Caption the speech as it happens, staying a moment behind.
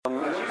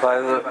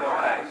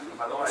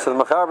So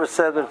the Mechaber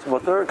said that it's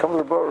mutter. Come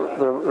to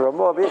the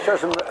Ramah.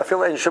 I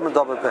feel ain't Shimon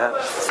David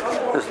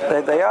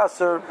behen. They asked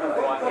her,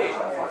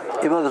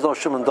 even though there's no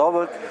Shimon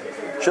David,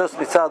 just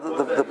beside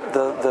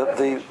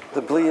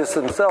the blias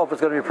himself is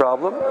going to be a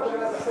problem.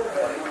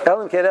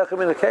 Elam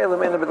keidechem in the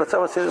kelim in the.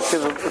 Let's see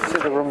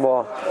the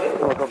Ramah.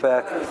 I'll go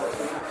back.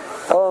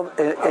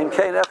 In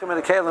keidechem in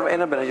the kelim in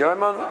the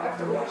yoman,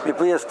 the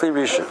blias kli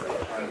rishon.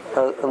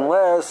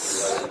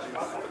 Unless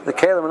the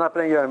kelim are not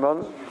ben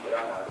yoman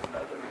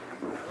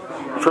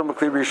from a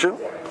kli rishon,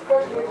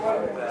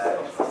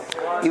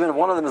 even if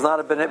one of them is not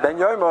a ben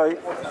yoman,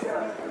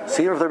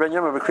 so even if they're ben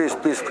yoman, please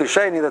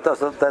klisheni, that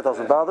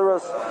doesn't bother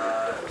us.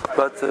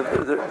 But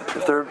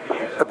if they're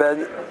a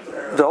ben,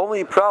 the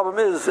only problem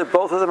is if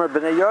both of them are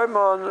ben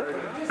yoman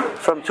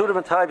from two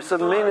different types of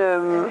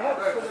minim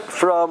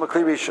from a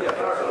kli rishon.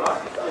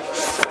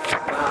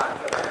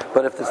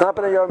 But if it's not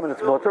ben yoman,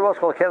 it's mutter. What's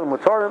called kelim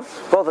mutarim.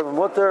 Both of them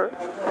mutter.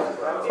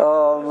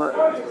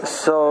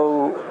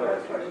 So,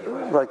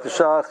 like the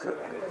Shach,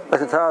 like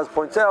the Taz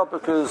points out,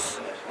 because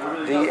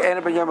the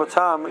Ein Ben Yom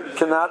Tam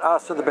cannot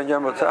answer the Ben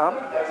Yom Tam,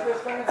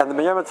 and the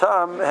Ben Yom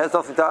Tam has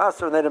nothing to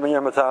answer in the Ben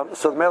Yom Tam,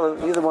 so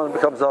neither one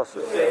becomes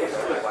answer.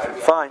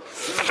 Fine.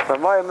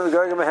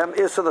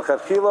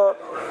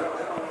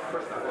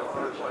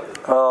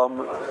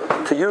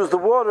 To use the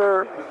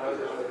water,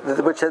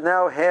 which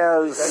now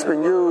has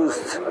been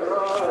used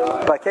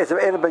by case of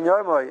Ein Ben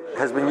Yomoy,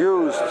 has been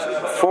used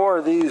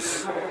for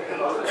these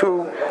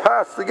two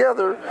parts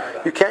together,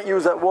 you can't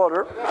use that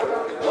water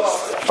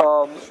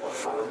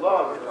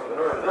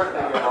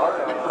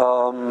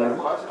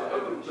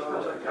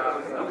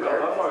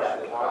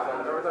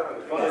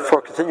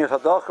for continued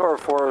hadach or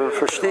for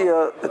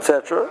shtia,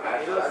 etc.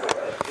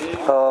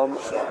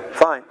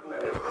 Fine.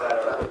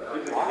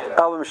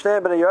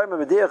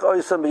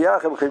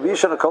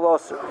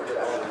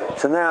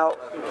 So now,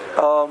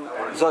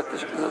 Zak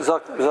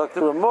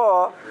the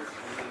Ramah,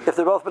 if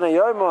they're both b'nei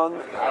Yarmon,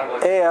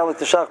 like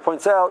the Shach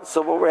points out,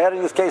 so what we're adding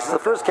in this case is the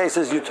first case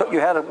is you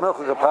had a milk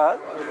kapat,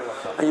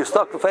 and you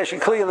stuck the flesh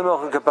and kli in the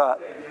milk kapat.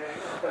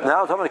 Now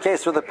I'm talking about a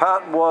case where the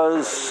pot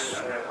was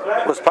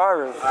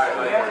parv,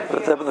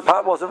 but the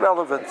pot wasn't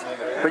relevant,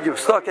 but you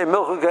stuck a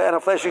milk and a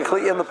flesh and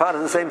kli in the pot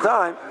at the same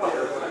time,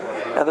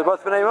 and they're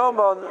both b'nei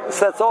Yarmon,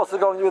 so that's also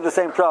going to be the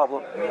same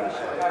problem.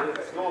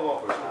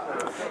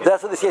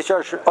 That's what the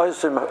Yeshar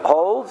Oysim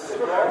holds.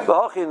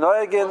 V'hachi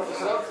noyagin.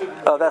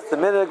 That's the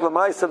minig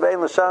l'maisa ve'en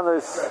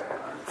l'shanos.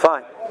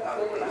 Fine.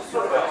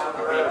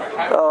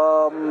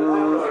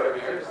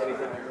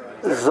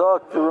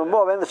 Zok the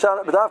Ramah ve'en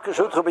l'shanos. B'davka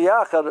shehutchu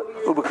b'yachar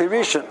u'b'kli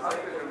rishon.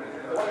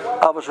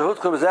 Ava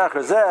shehutchu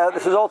b'zachar zeh.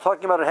 This is all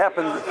talking about it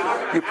happened.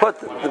 You put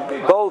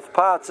both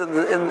pots in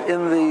it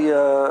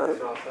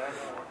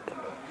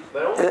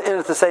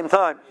at the same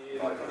time.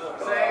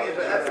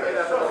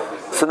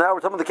 So now we're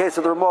talking about the case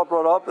that the Ramah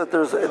brought up, that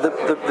there's the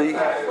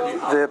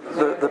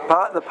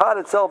pot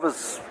itself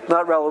is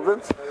not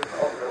relevant.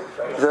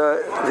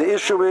 The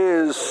issue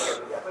is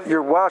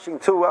you're washing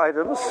two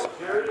items,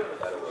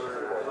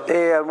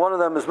 and one of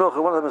them is milk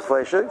and one of them is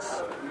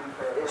fleishigs.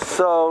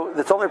 So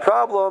it's only a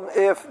problem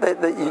if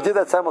you do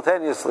that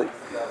simultaneously.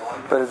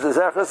 But it's the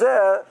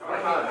zechazeh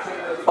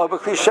or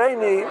b'kli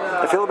sheni,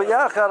 if you'll be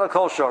yachad or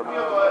kol shor.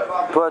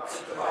 But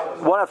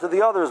one after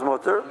the other is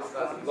mutter.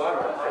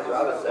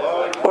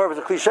 Or if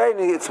it's a kli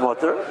sheni, it's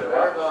mutter.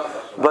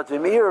 But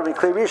v'mir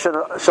v'kli rishon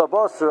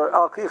shalbosser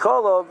al kli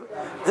cholov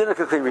dinah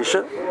kli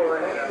rishon.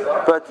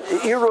 But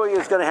irui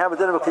is going to have a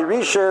dinah kli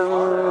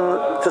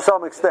rishon to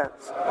some extent.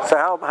 So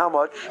how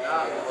much?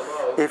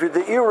 If you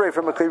do irui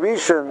from a kli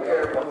rishon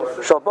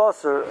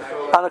shalbosser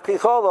on a kli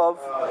cholov,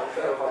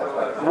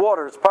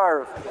 water, it's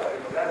parv.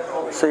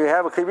 So you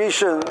have a kli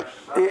rishon,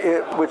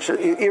 which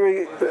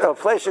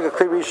fleshing a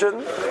kli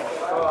rishon,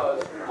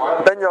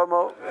 ben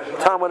yomo,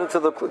 Tom went into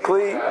the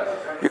kli,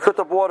 you put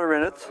up water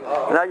in it,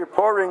 and now you're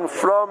pouring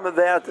from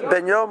that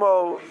ben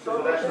yomo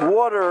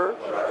water,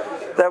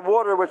 that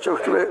water which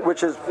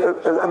is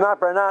not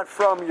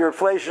from your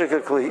fleshing a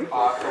kli,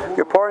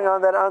 you're pouring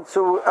on that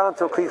onto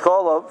kli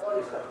cholov.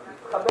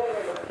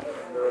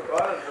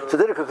 So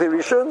did a kli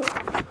rishon.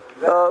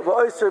 Now,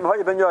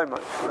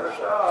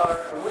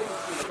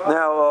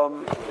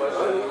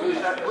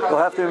 we'll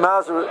have to be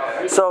mazer.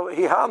 So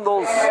he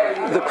handles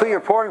the kli you're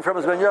pouring from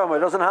as ben yom. It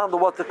doesn't handle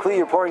what the kli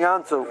you're pouring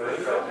onto,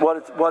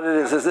 what it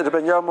is. Is it a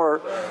ben yom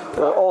or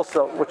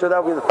also? Which would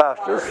that be the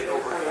pastures?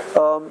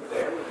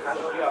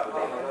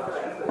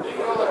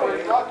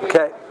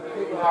 Okay.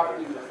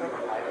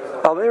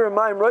 But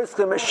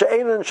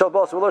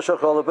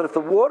if the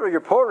water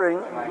you're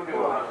pouring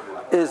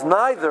is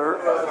neither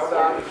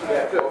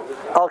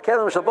al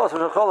kelim shalbos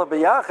v'shachol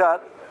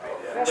b'yachad,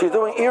 So you're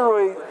doing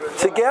Irui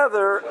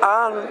together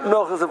on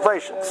Milchas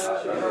inflations.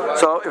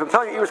 So if I'm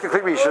telling you Irui's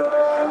Kli Rishon,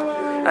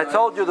 I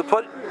told you to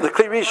put the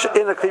Kli Rishon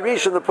in the Kli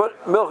Rishon to put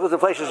Milchas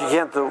inflations you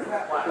can't do.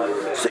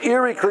 So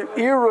Irui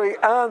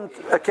and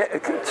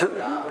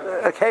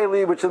a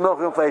Keli, which is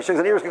Milchas inflations,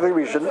 and Irui's Kli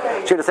Rishon, so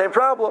you have the same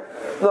problem.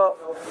 No.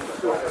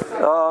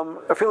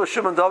 I feel a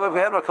Shuman Dovah, we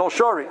have no Kol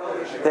Shori.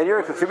 That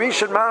Irui's Kli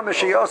Rishon, Mama,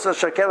 Sheyosa,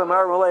 Shakel,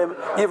 Mar, Malayim,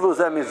 Yivlu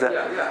Zem Yizem.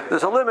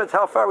 There's a limit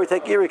how far we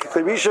take Irui's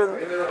Kli Rishon,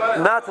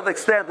 not to the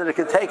extent that it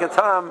can take a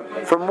time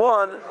from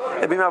one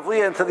and be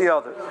Mavliya into the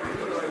other.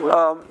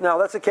 Now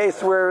that's a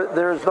case where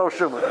there is no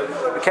shuman.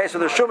 The case where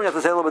there's shuman, you have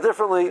to say a little bit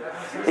differently.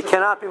 It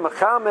cannot be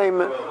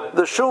machamim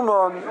the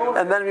shuman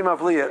and then be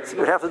mavliyat.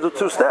 You have to do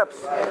two steps: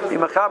 be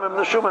machamim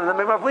the shuman and then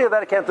be mavliyat.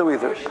 That I can't do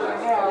either.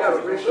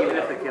 Even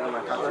if the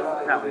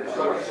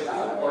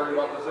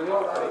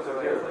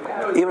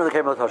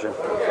kelim l'toshin.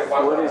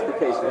 What is the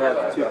case? We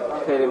have two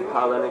kelim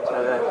piling each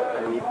other,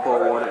 and you pour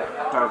water,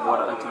 part of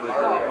water onto it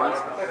at once.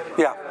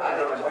 Yeah.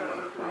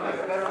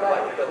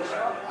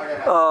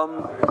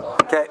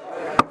 Okay.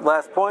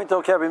 Last point.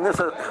 Okay. So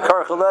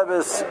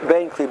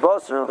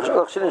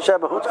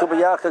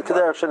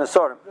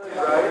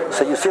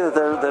you see that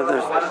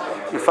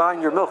there's you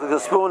find your milk like a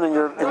spoon in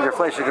your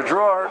flesh like a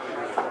drawer,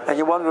 and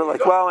you wonder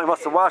like, well, I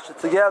must have washed it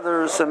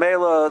together.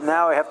 Samela.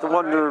 Now I have to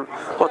wonder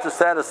what's the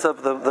status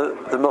of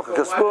the milk like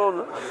a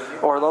spoon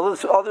or the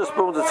other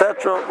spoons,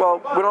 etc.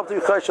 Well, we don't have to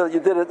be chayshah that you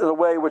did it in a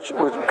way which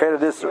created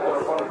this.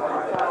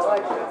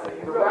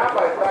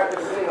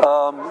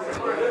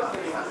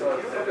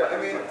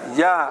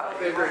 Yeah.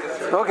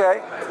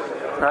 Okay.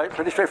 Right.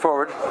 Pretty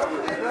straightforward.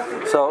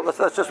 So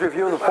let's just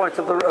review the points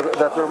that the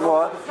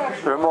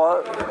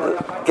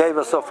Ramah gave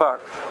us so far.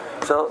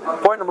 So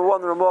point number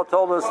one, the Ramah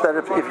told us that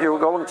if you're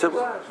going to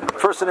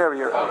first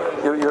scenario,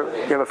 you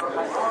have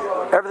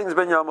everything's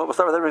ben yama. We'll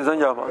start with everything's ben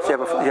yama. So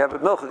you have a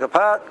milk like a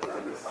pot.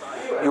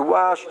 You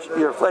washed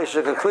your flesh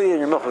like a kli and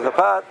your milk like a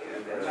pot.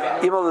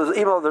 Even though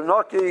they're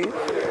noki,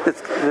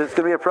 it's going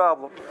to be a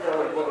problem.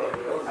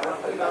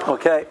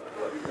 Okay.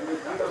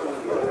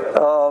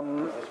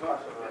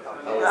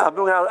 I'm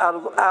doing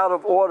out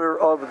of order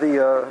of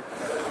the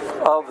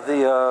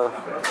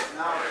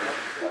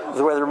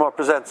way the Ramah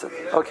presents it.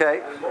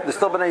 Okay, there's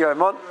still b'nei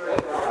Yaimon,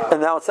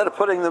 and now instead of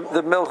putting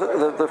the milk,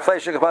 the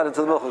flesh pot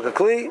into the milk of the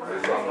kli,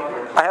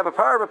 I have a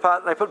parva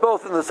pot and I put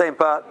both in the same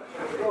pot.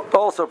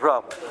 Also a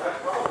problem.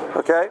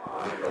 Okay,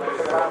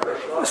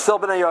 still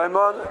b'nei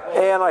Yaimon,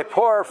 and I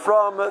pour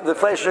from the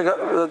flesh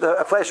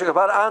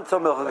pot onto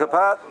milk of the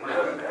pot.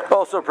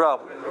 Also a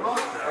problem.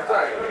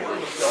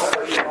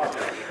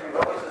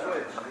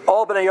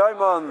 All b'nei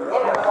Yaimon,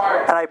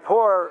 and I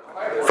pour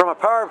from a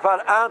power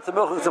pot onto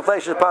milk and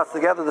flesh pots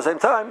together at the same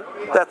time.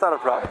 That's not a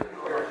problem.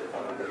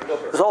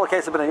 This is all the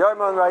case of b'nei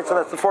Yaimon, right? So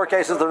that's the four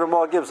cases that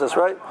Ramah gives us,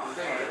 right?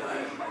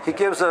 He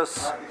gives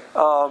us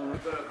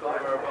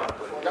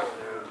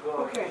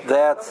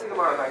that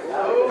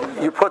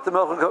you put the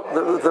milk,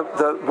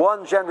 the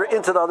one gender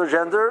into the other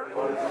gender.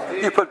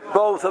 You put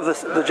both of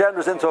the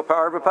genders into a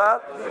power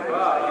pot.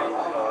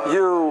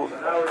 You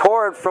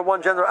pour it from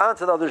one gender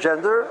onto the other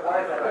gender,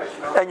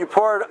 and you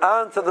pour it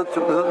onto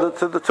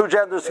the two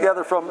genders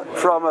together from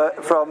a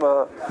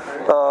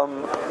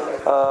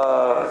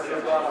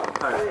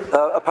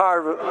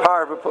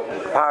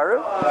power.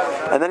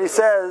 And then he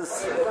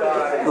says,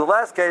 the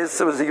last case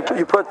was you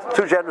put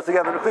two genders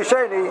together in a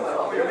klisheni,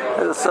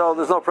 so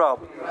there's no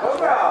problem.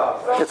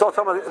 It's all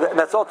talking about,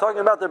 that's all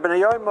talking about the b'nei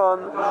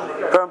Yaimon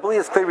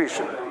Paramblias Kli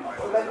Rishon.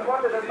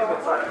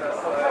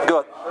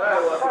 Good.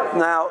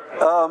 Now,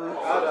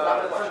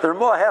 the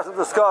Ramah hasn't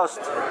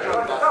discussed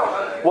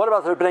what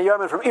about the b'nei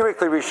Yaimon from Irui's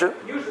Kli Rishon,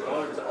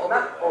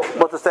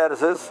 what the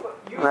status is.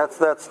 And that's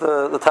the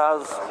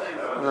Taz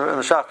and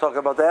the Shach talk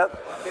about that.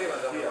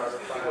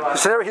 The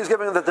scenario he's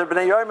giving that the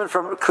b'nei Yaimon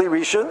from Kli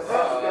Rishon.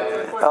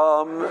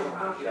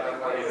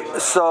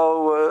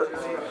 So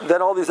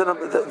then all these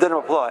didn't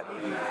apply.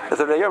 If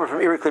the b'nei Yaimon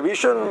from Irui's Kli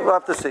Rishon, we'll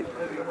have to see.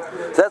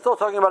 So that's all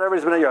talking about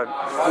everybody's b'nei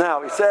Yaimon.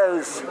 Now he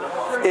says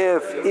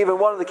if even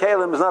one of the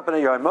kalim is not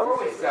b'nei Yaimon,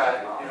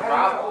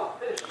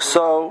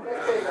 so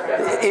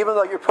even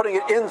though you're putting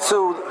it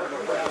into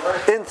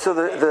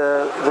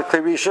the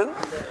Kli Rishon,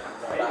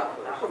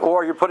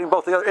 or you're putting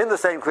both together in the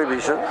same Kli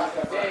Rishon,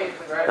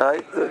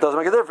 right? It doesn't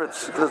make a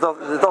difference because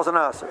it doesn't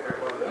answer.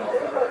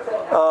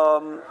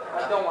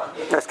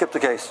 I skipped the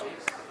case.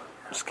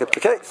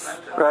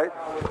 Right?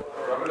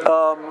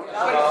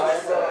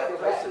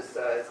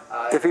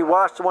 If he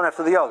washed one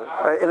after the other,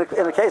 right?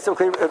 In a case of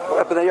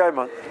b'nei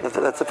Yaimon,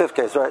 that's the fifth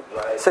case, right?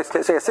 Six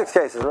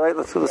cases, right?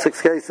 Let's do the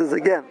 6 cases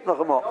again.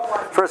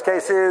 First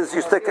case is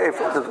you stick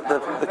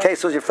the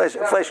case was your flesh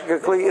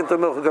kli into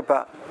milk of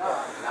pot.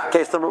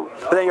 Case number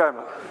b'nei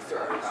Yaimon,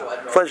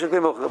 flesh kli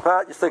milk of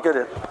pot, you stick it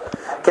in.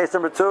 Case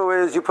number 2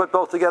 is you put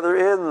both together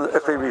in a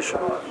Kli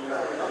Rishon.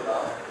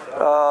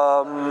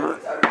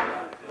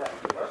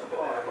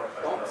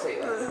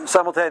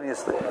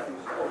 Simultaneously.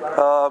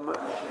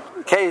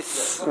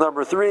 Case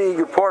number 3,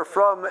 you pour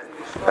from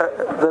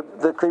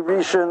the Kli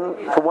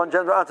Rishon from one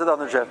gender onto the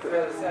other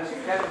gender.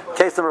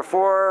 Case number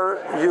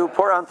 4, you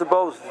pour onto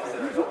both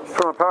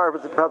from apart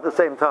but about the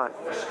same time.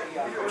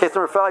 Case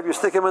number 5, you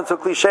stick them into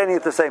Kli Sheni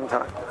at the same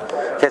time.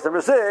 Case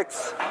number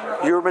 6,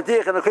 you're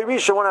Medich and a Kli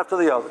Rishon one after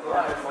the other.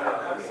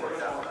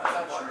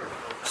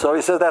 So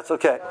he says that's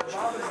okay.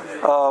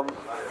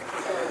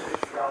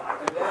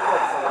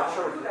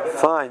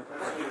 Fine.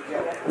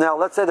 Now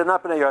let's say they're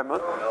not Bnei Yomo.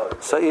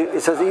 So he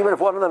says even if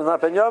one of them is not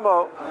Bnei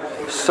Yomo,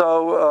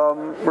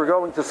 so we're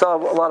going to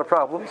solve a lot of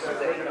problems.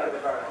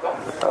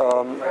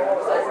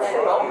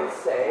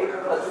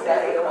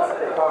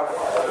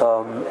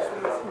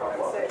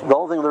 The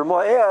only thing the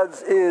Ramah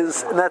adds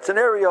is in that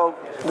scenario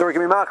there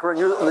can be makar in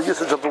the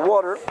usage of the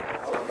water.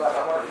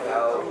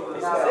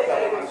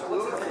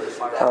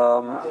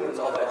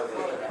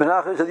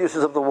 Menachos the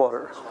uses of the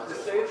water.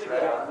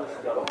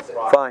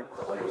 Fine.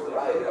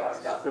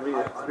 Maybe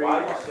the three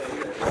much cases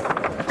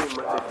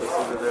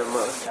of their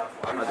mouth.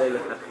 Are they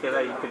like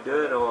a you could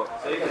do it or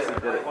if you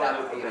did it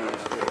then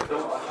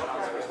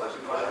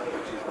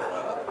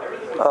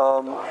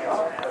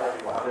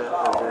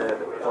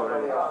the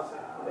pouring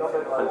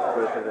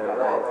unfruited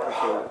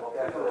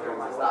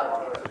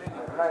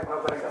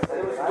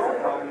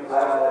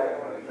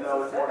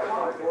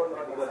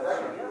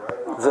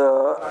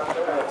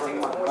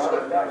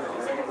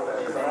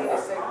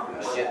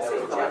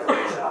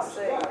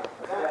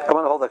I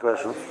want to hold that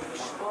question.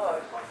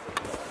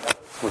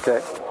 Okay.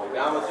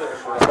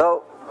 So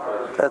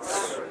that's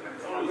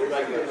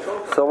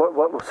so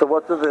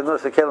what do the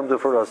Nurse Kelim do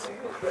for us?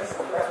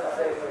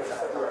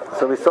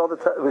 So we saw the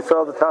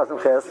Tazim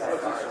Ches.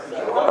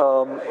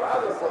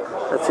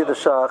 Let's see the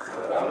Shach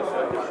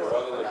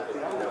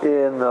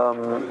in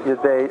Yud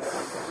Beis.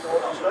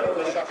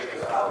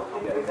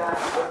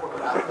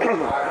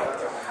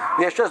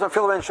 Yes, just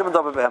feel when Shimon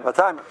David Behem. But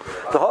time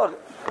the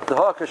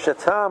hawk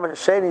shetam and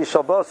sheni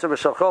shalbos and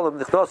shalcholim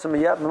dichnosim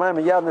miyad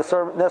miyad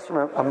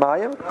nesrim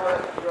amayim.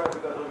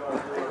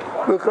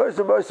 Because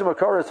the most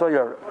makaris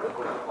vayar,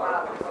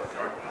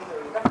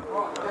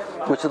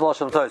 which is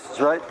lashon tosis,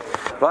 right?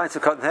 Vayins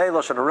of cotton hay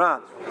lashon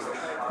aran.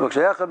 Look,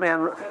 sheyachad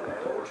man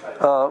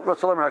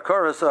rotzolim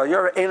hakaris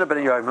yara ain't been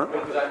a yarman.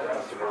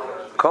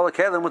 Call a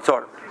kelim with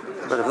tor.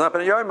 But if not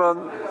been a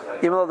yarman,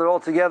 even though they're all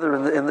together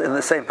in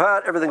the same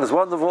pot, everything is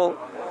wonderful.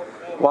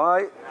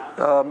 Why?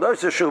 So the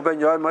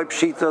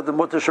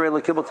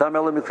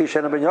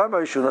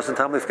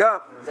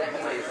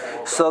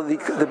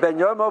Ben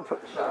Yomo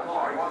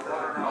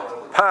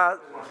pot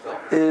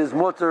is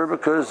mutter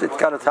because it's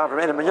got a time from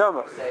Ben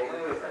Yomo.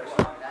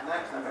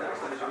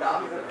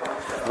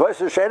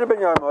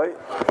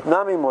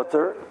 Nami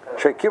mutter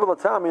shekibul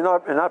atam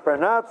not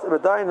bernat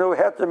b'dainu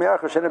heter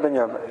miach shena Ben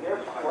Yomo.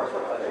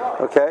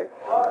 Okay,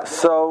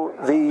 so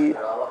the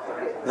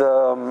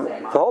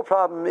whole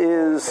problem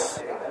is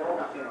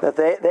that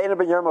the Ein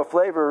Ben Yomo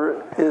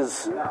flavor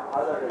is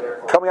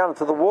coming out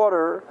into the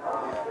water,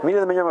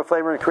 meeting the Ben Yomo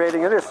flavor and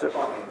creating an issue,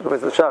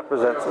 as the Shach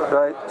presents it,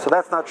 right? So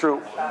that's not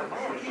true,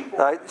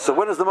 right? So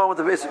when is the moment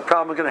of issue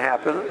problem going to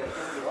happen?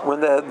 When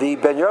the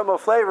Ben Yomo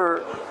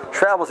flavor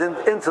travels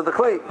into the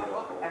Kli.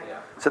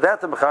 So that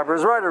the Mechaber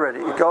is right already.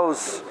 It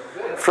goes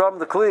from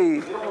the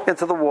Kli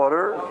into the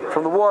water,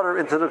 from the water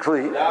into the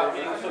Kli.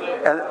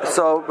 And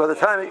so by the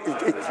time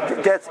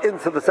it gets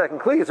into the second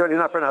Kli, it's already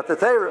not burned out the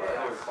Torah.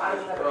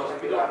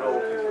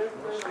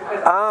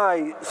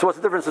 So what's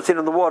the difference between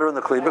the water and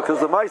the Kli?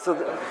 Because the Maisa,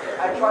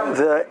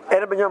 the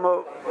Ein Ben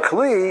Yomo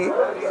Kli,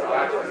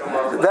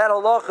 that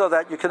halacha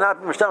that you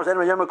cannot mishtamesh Ein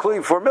Ben Yomo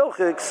Kli for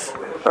milchiks,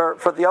 or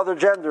for the other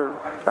gender,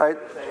 right?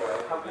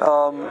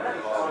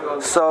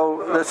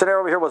 So the scenario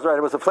over here was right.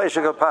 It was a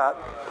fleishiga pot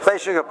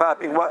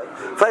being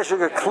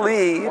fleishiga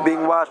kli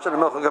being washed in a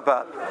milchiga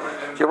pot.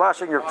 So you're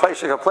washing your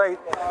fleishiga plate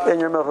in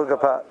your milchiga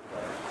pot.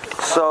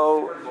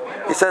 So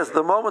he says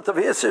the moment of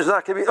his is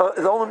not going to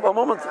be the only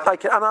moment I'm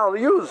not allowed to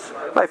use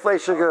my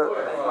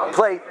fleishiga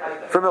plate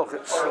for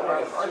milchiks.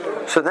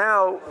 So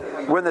now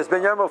when this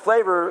Ben Yomo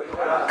flavor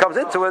comes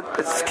into it,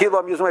 it's kilo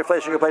I'm using my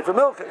fleishiga plate for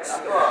milchiks.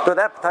 But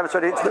at that time it's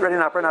already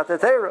not burned out the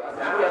Torah.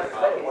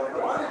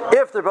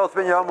 If they're both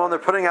Ben Yomo and they're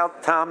putting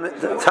out tam,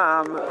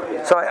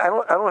 so I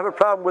don't have a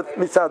problem with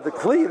mitzad the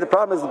kli. The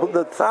problem is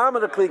the tam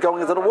and the kli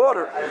going into the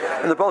water,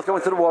 and they're both going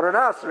into the water and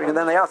answering, and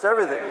then they ask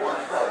everything.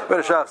 But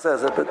the Shach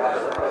says it. But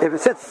if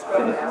it sits,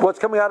 what's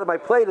coming out of my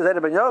plate is Ein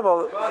Ben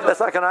Yomo. That's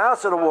not going to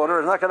answer the water.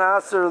 It's not going to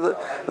answer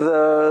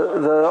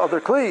the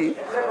other kli.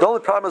 The only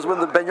problem is when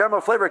the Ben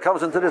Yomo flavor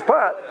comes into this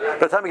pot. By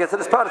the time it gets to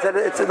this pot,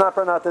 it's not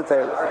burned out the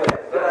Torah.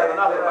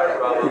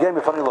 You gave me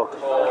a funny look.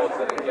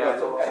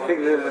 I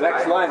think the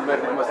next line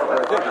must have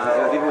heard difference. It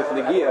says even with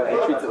Negia, he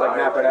treats it like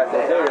Napper at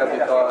Teriah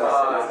because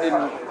it's in a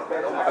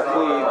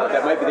Kli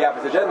that might be the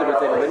opposite gender, but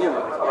it's in a Ben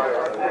Yomo.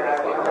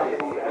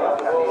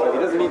 So he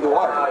doesn't need the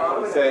water.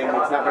 saying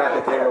it's not going to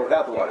have to take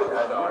without the water.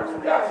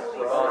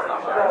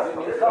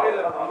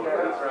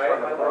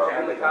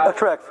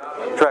 Correct.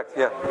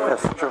 Yeah.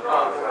 Yes. True.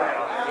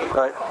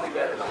 Right.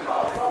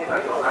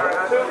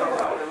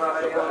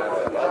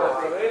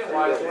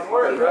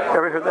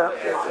 Ever heard that?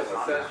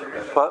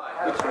 What?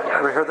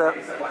 Ever heard that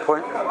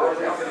point?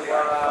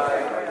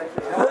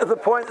 The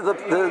point.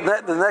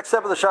 The next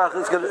step of the shach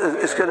is going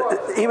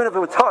to, even if it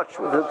would touch.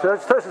 The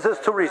Tosfos says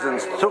two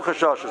reasons, two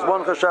chashashes.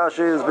 One chashash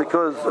is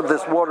because of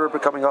this water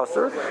becoming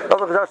usher. The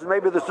other chashash is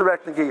maybe there's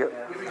direct negiyah.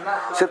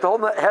 So if the whole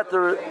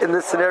heter in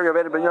this scenario of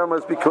Edim Ben Yoma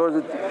is because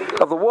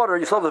of the water,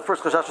 you still have the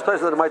first chashash of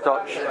Tosfos that it might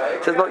touch. He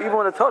says no, even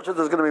when it touches,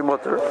 there's going to be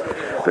mutter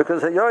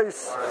because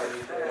hayos.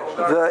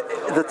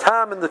 The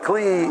tam and the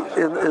kli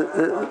in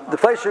the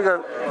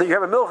fleishiga that you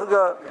have a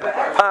milchiga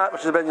pot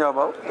which is a ben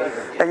yomo,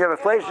 and you have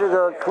a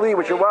fleishiga kli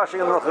which you're washing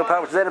in the milchiga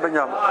pot which is a ben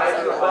yomo.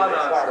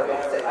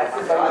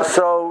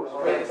 So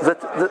the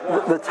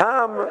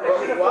tam,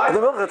 the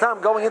milchiga tam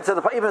going into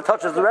the pot, even if it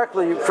touches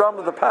directly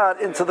from the pot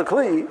into the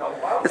kli,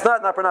 it's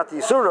not pranati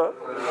yisura.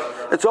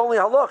 It's only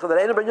halacha that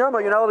a ben yomo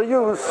you're not allowed to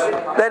use.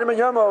 The ben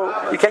yomo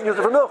you can't use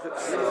it for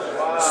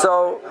milchigas.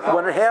 So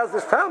when it has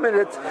this tam in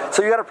it,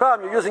 so you got a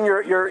problem. You're using your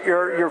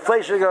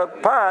fleishiga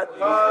pot,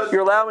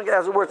 you're allowing it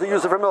as it were to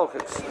use it for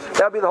milchigas.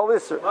 That would be the whole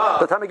isser. By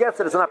the time he gets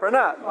it, it's not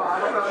pranat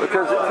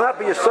because it's not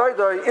be yisoid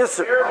or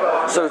isser.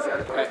 So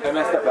I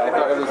messed up. I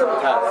thought it was in the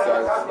top, so I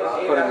was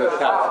putting the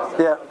top.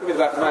 Yeah. Because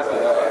that's messed up.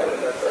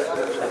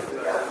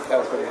 That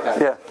was putting the top.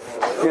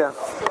 Yeah.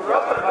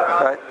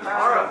 Right.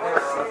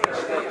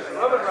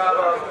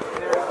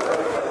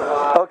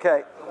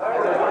 Okay.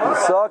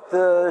 Sok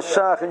the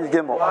Shach and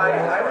Gimel.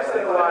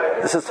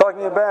 This is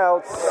talking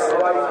about.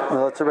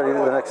 No, that's already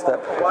the next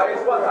step.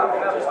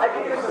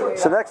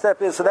 So the next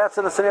step is that's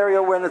in a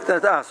scenario when it's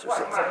asur.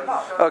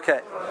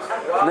 Okay.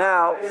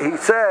 Now he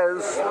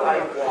says.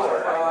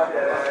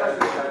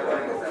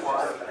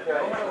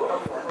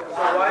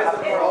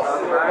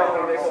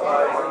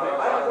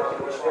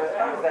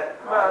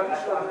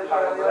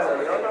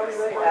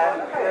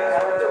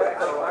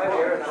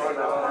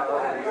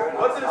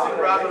 What's the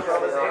problem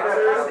from his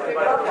answers?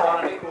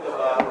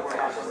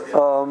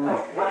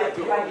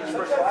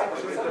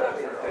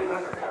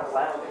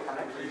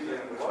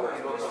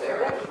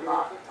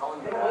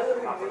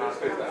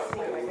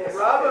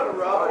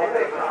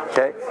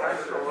 Okay.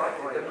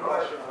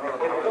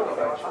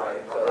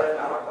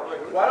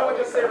 Why don't we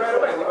just say right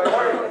away?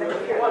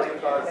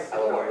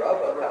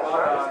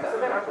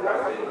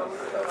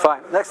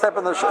 Fine. Next step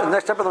in the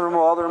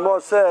Ramah. The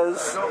Ramah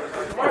says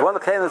if one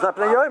claim is not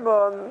bnei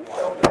yomon,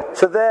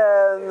 so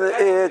then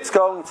it's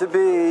going to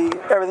be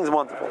everything's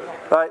wonderful,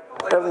 right?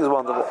 Everything's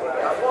wonderful.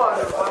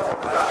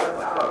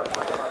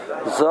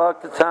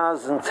 Zok the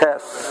Taz and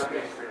Tess.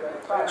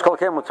 It's called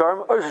Kem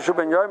Mutarm. Oishu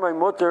ben Yomai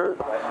Mutar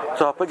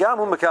to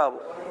Hapagamu Makabel.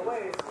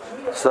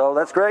 So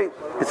that's great.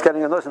 It's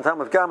getting a nice time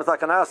with Gam. It's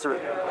like an answer.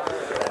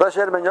 There's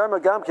in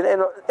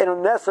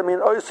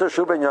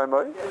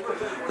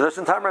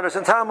time and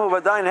tamu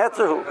v'dayin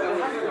hetzehu.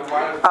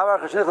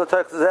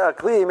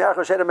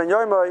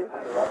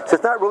 So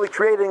it's not really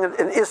creating an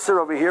isser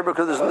over here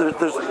because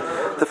there's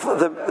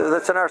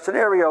that's in our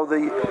scenario.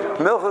 The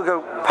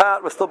milchiga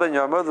pot was still ben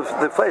yomo.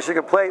 The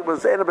fleishiga plate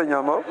was ena ben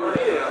yomo.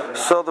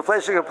 So the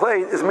fleishiga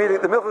plate is meaning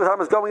the milchiga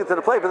time is going into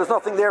the plate, but there's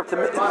nothing there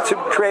to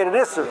create an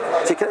isser.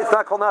 So it's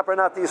not called napar,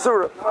 not the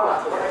isura.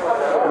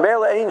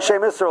 Mele ein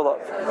shem isser olav.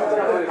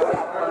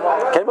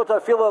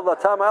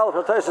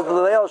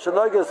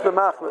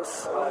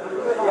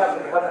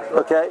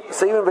 Okay,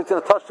 so even if it's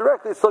going to touch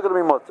directly, it's still going to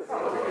be mutter.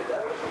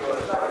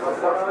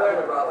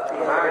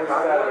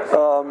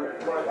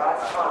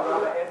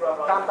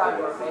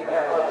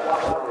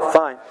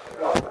 Fine.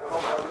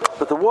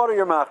 But the water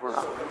you're machmer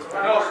now.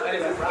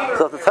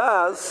 So the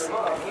Taz,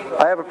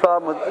 I have a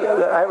problem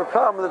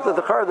with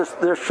the car.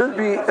 There should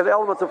be an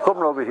element of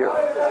chumrah over here.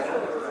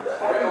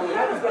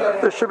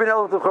 There should be an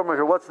element of chumrah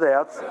here. What's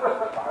that?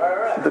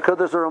 Because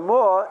there's a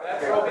Ramah.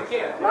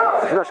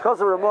 Because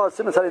of Ramah,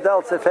 Simon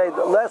Sadidal Sefed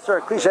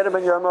lesser cliche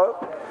ben Yamo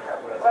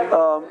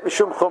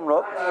Mishum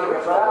chumrah.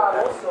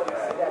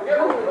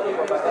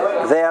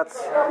 That's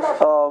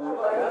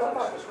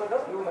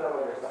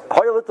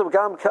Hoyelit of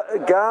Gam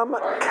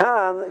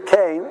Kan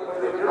Kain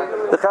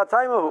the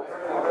Chataimahu.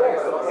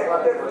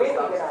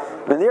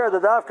 Menir the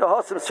Davka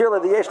Hosim Sirla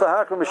the Yesh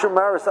Lahakram Mishum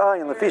Maris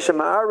Ayin the Fisha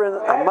Ma'arin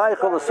and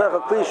Michael the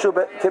Secha Kli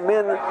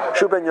Kimin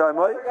Shuben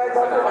Yomoy.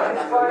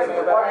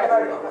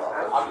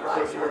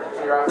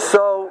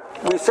 So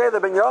we say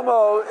that Ben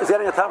Yomo is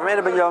getting a time from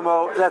Eda Ben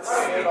Yomo. That's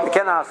you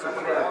can't ask.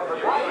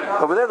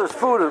 Over there, there's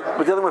food.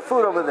 We're dealing with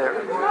food over there.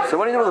 So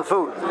what do you do with the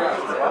food?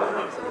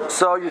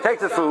 So you take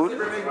the food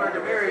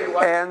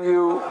and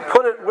you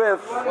put it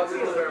with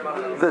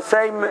the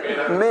same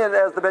min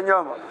as the Ben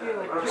Yomo.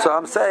 So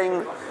I'm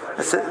saying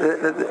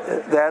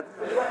that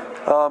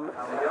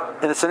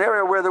in a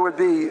scenario where there would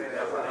be,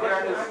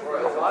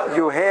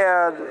 you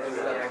had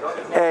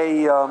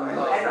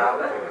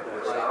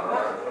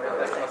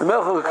the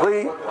Melchel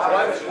Kli,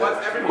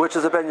 which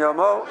is a Ben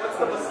Yomo,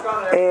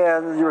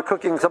 and you were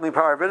cooking something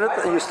part in it,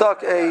 and you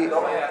stuck a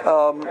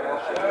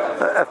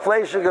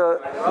fleischiger,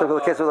 the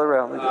case of the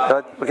round,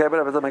 right? Okay,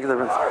 whatever, doesn't make a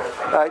difference.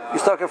 Right? You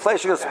stuck a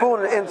fleischiger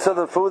spoon into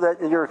the food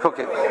that you're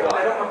cooking.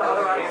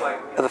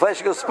 And the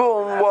fleischiger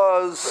spoon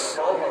was,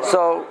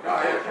 so,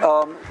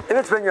 if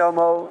it's Ben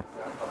Yomo,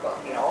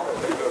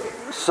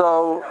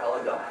 so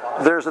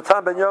there's a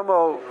Tam Ben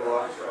Yomo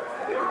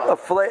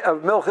of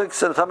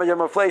milchiks and a Tam Ben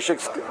Yomo of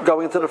fleischiks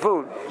going into the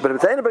food. But if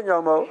it's ain't Ben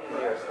Yomo,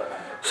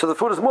 so the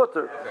food is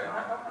mutter.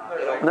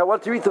 Now,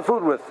 what do you eat the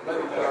food with?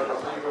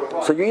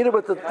 So you eat it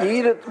with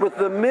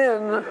the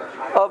min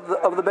of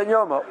the Ben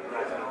Yomo,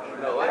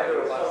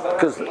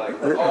 because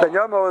Ben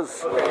Yomo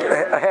is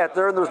a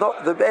hatter, and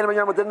the Ben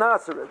Yomo didn't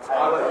answer it.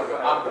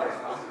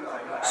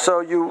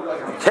 So you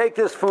take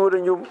this food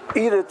and you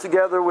eat it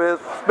together with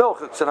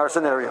milchiks in our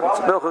scenario. It's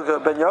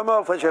milchik Ben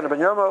Yomo, flesh Ben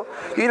Yomo.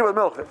 You eat it with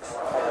milchiks.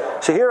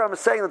 So here I'm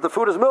saying that the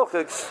food is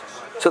milchiks.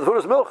 So the food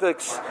is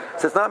milchiks.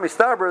 So it's not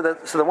mistaber.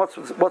 So then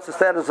what's the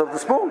status of the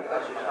spoon?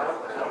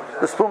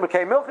 The spoon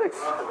became milchiks,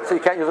 so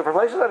you can't use it for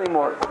fleishes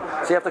anymore.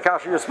 So you have to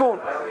kasher your spoon,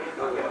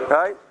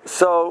 right?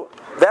 So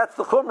that's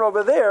the chumrah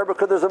over there,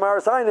 because there's a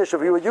maras einish.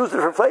 If you would use it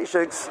for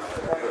fleishes,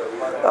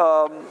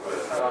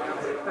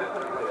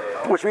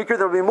 which mikra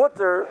there will be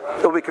mutter,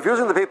 it will be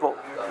confusing the people,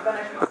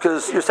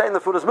 because you're saying the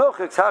food is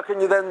milchiks. How can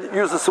you then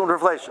use the spoon for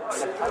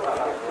fleishes?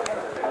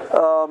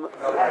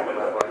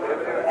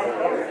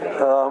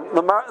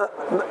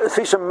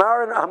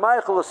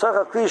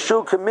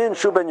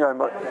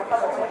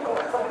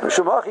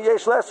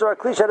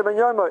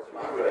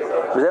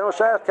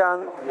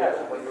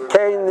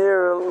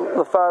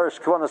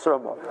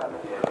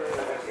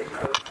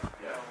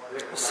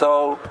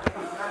 So,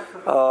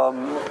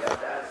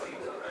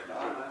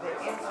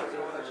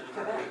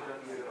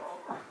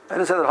 I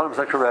didn't say that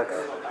 100% correct.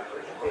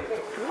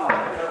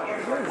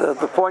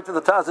 The point of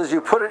the Taz is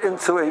you put it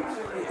into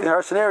in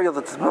our scenario,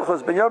 that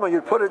milchus ben yoma,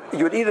 you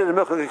would eat it in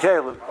milchus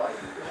kelim.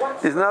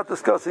 He's not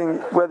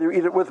discussing whether you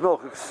eat it with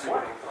milchus.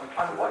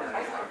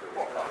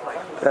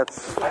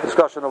 That's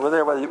discussion over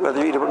there, whether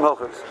you eat it with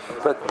milchus.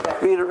 But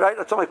you eat it right.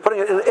 It's only putting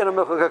it in a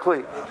milchus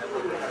kli.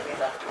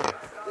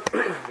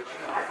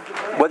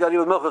 Whether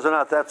you eat with milchus or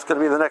not, that's going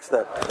to be the next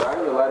step.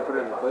 Are you allowed to put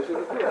it in the flesh?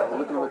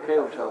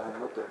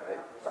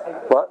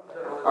 What?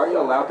 Are you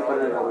allowed to put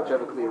it in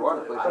whichever kli you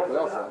want, flesh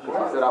also?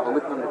 Because he said, "I'll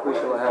lick them the kli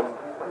shall have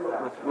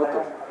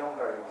mutter."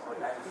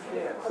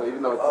 So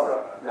even though it's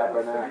not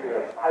by now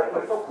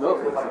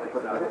milk, you can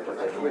put it in the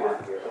flesh.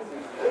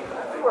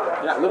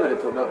 You're not limited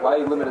to a milk. Why are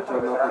you limited to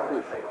a milk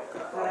kli?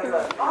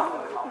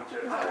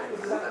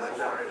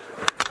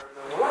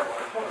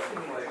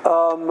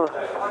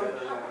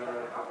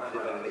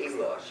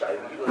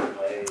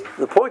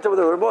 The point of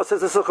the Ramah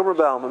says this is a chumrah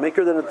b'alma.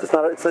 Maker then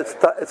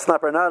it's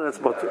not bernad and it's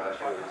mutter,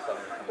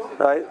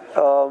 right?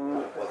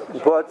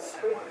 But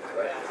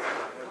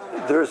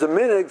there's a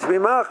minig to be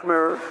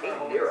machmer,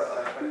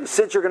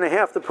 since you're going to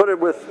have to put it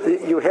with.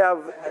 You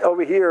have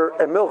over here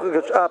a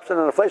milchik option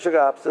and a fleishik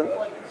option,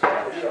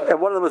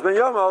 and one of them is ben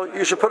yomo.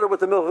 You should put it with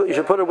the milk. You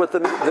should put it with the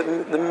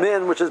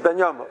min, which is ben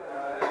yomo,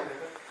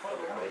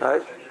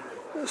 right?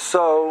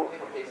 So.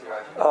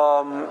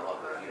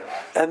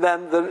 And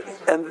then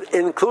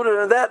included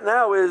in that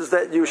now is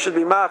that you should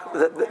be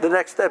the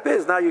next step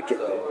is now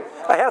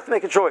I have to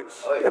make a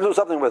choice. I have to do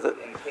something with it,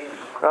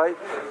 right?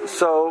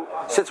 So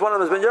since one of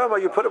them is ben yomo,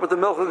 you put it with the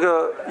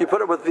you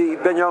put it with the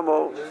ben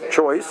yomo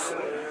choice,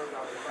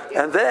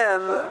 and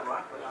then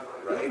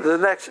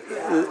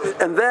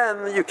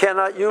you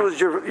cannot use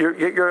your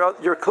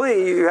kli.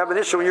 You have an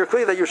issue in your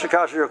kli that you should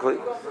kasher your kli.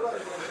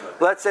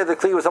 Let's say the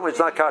kli was something that's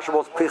not kasher,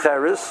 well, it's kli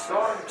cheres.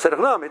 Said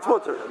no, it's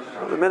mutter.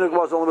 The minhag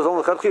was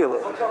only chadchila.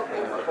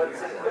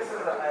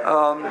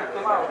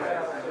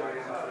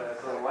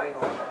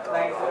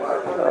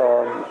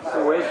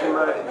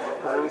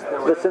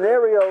 The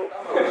scenario.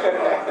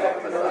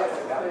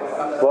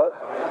 What?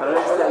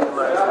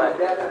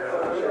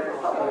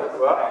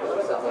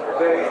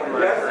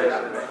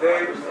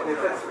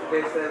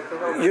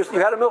 You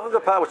had a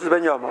milk pot, which is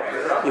ben yomo.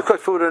 You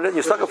cooked food in it.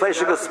 You stuck a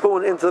fleishig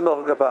spoon into the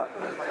milk pot,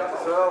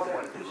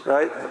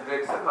 right?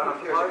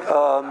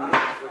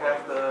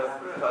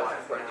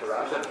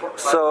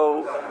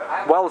 So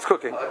while it's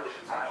cooking.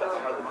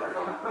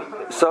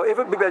 So if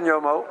it be ben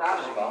yomo,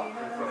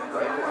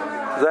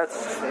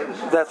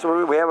 that's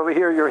what we have over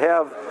here. You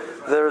have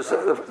there's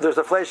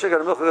a fleishig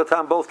and a milk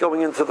tam both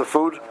going into the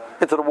food,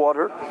 into the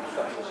water,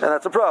 and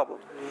that's a problem.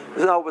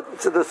 No,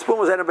 but so the spoon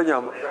was in a ben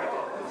yomo.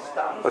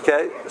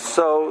 Okay,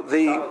 so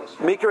the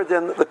mikra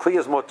then the kli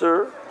is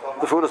mutter,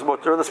 the food is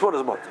mutter, and the spoon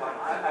is mutter,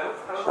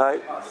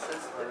 right?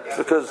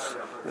 Because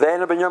the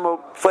ena ben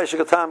yomo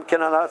fleishig tam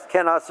cannot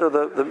answer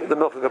the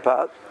milk of the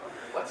pot.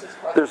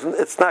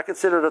 It's not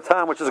considered a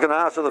tam which is going to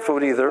answer the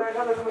food either,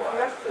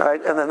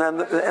 right?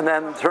 And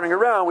then turning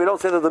around, we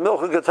don't say that the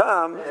milk of the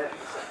tam.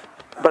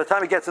 By the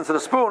time it gets into the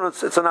spoon,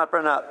 it's a not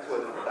bernat,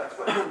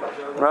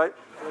 right?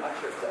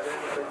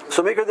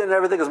 So mikra then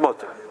everything is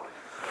mutter.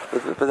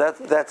 But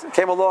that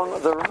came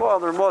along. The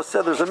Ramah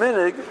said there's a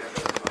minig.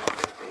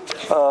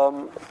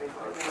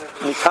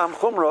 Mikam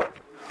Chumra.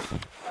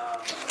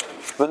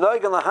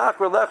 V'noigan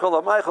lahakra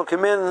lechol ha'meichel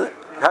kamin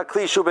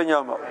hakli shu ben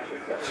yomo.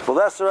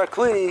 V'leser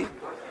hakli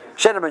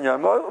shenem ben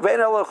yomo. Ve'en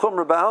ela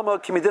chumra b'halma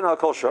kimidin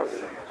ha'kol shor.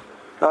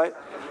 Right?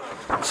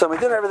 So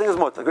midin everything is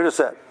mutter. Good as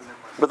said.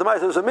 But the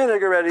there's a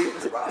minig already.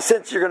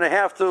 Since you're going to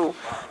have to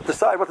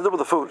decide what to do with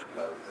the food.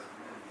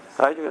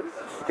 Right? You're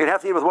going to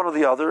have to eat with one or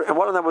the other, and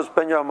one of them was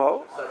ben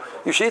yomo.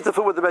 You should eat the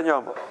food with the ben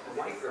yomo.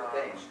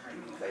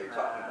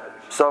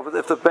 So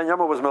if the ben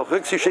yomo was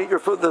milchix, you should eat your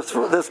food.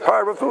 This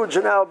part of food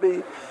should now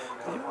be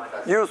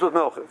used with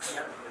milchix.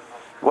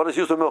 What does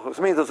used with milchix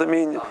mean? Does it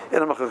mean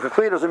in a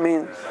milchix? Does it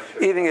mean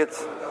eating it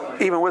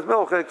even with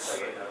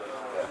milchix?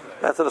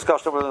 That's a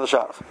discussion within the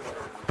Shas.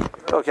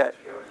 Okay.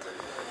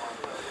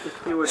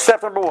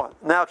 Step number 1.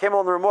 Now came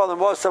on the Ramah, and the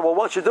Ramah said, well,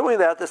 once you're doing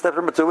that, the step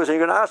number 2 is you're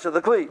going to ask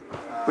the kli,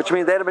 which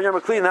means they had a ben yomo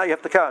kli, now you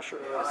have to kasher.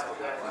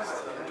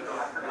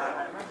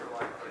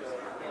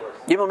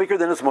 Even mikra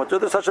din is mutter,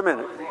 there's such a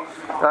minute.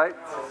 Right?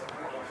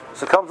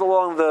 So comes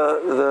along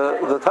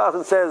the Taz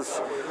and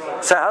says,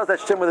 so how does that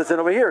shtim with its din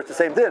over here? It's the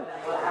same din.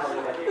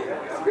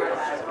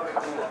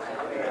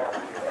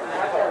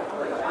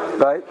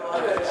 Right?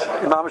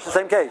 Imam is the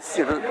same case.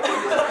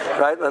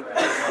 Right?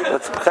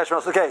 Let's chesh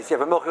the case. You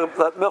have a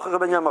milchach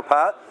ben yomo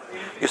pot.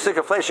 You stick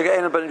a fleishig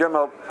ein ben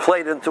yomo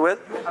plate into it.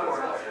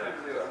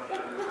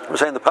 We're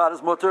saying the pot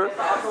is mutter,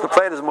 the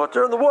plate is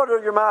mutter, and the water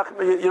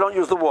you don't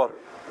use the water.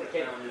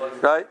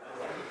 Right?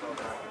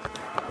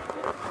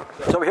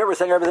 So over here we're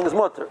saying everything is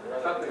mutter.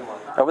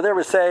 Over there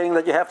we're saying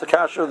that you have to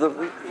kasher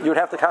you'd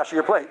have to kasher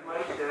your plate,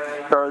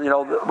 or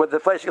with the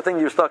fleishig thing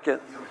you're stuck in.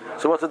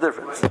 So what's the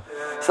difference?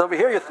 So over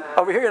here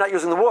you're not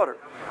using the water.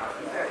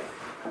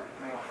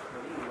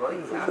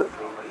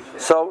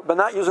 So, but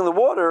not using the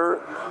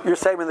water, you're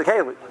saving the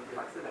keli.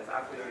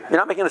 You're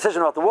not making a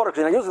decision about the water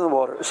because you're not using the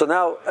water. So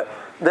now,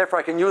 therefore,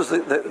 I can use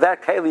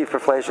that keli for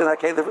flesh and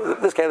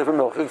this keli for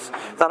milk. It's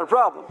not a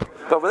problem.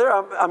 But over there,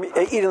 I'm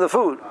eating the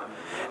food,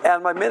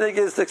 and my minig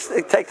is to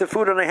take the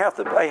food and I have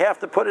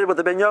to put it with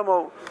the ben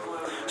yomo.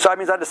 So that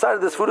means I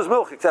decided this food is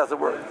milk, as it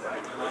were.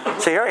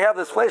 So here I have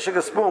this fleshig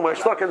a spoon where I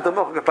stuck into the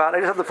milk pot. I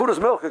just have the food is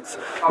milk. The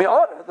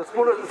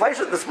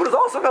spoon is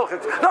also milk.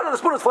 No, the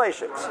spoon is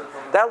fleshig.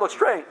 That looks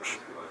strange.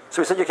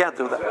 So we said you can't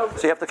do that.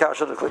 So you have to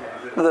kasher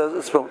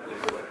the spoon.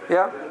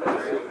 Yeah?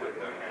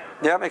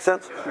 Yeah, makes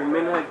sense?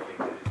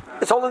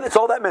 It's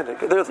all that minig.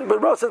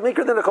 But Rose says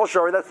mikra din a kol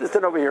shori. That's this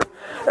din over here.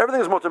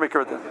 Everything is mutter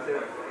mikra din.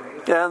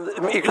 And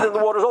mikra din the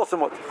water is also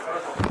mutter.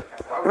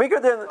 Mikra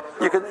din,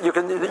 you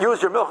can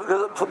use your milk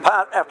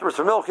pot afterwards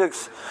for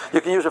milchiks.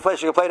 You can use your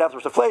fleshig plate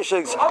afterwards for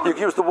fleishigs. You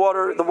can use the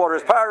water. The water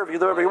is par. You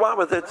do whatever you want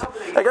with it.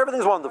 Like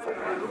everything's wonderful,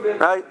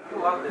 right?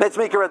 It's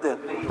mikra din.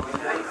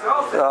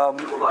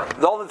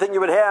 The only thing you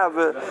would have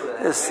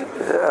is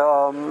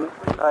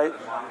right.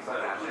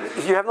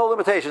 You have no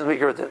limitations.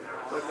 Mikra din.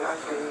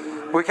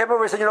 We came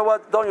over and said, you know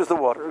what? Don't use the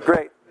water.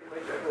 Great.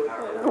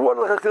 The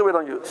water we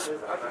don't use.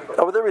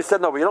 Over there we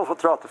said no. We don't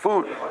throw out the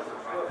food.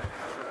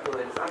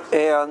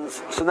 And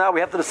so now we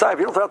have to decide. If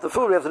you don't throw out the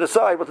food, we have to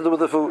decide what to do with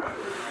the food.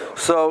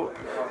 So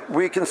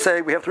we can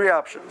say we have 3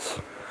 options.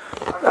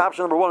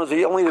 Option number 1 is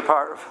you only need a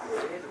parv.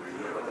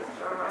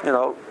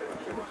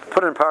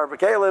 Put it in parv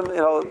v'kelim.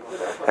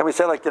 And we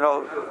say so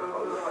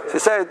you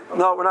say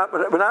no, we're not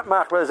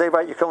machmer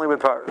zevite. You can only with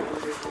parv.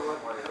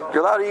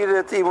 You're allowed to eat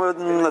it even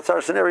when that's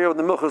our scenario when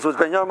the milchus was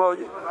ben yomo.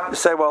 You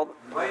say, well,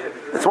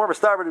 it's more of a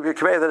starboard if you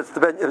convey that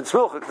it's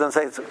milchus than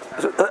say it's.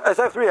 I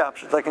have 3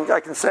 options.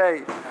 I can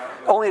say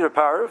only eat a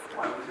parv,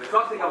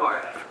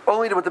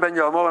 only eat it with the ben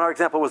yomo, and our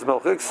example was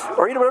milchus,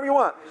 or eat it whatever you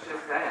want.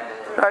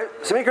 Right?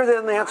 So mikra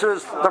din, the answer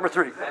is number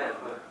 3.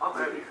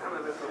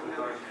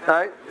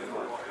 Right?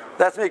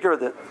 That's mikra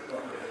din.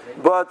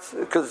 But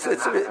because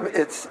it's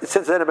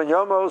since it's ben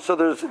yomo, so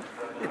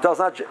it does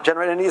not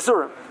generate any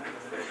yisurim.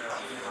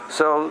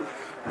 So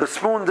the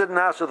spoon didn't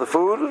answer the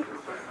food,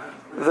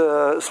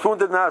 the spoon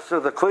didn't answer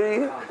the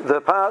kli,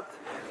 the pot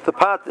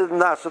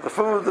didn't answer the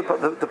food,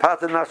 the pot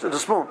didn't answer the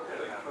spoon.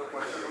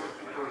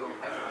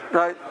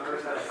 Right?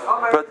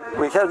 But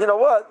we said, you know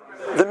what?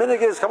 The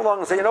minig is come along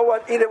and say, you know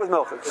what? Eat it with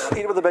milchix.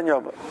 Eat it with the ben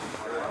yomo.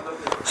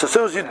 So as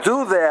soon as you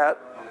do that,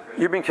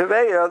 you've been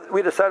conveyed,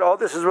 we decide,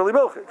 this is really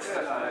milchix.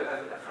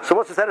 So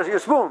what's the status of your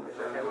spoon?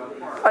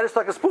 I just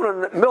stuck a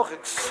spoon in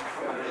milchix.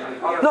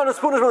 No, the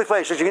spoon is really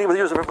fleishish. You can even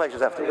use it for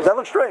fleishish afterwards. That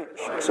looks strange.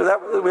 So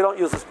that we don't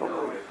use the spoon.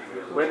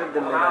 Where did the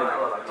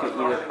minhag to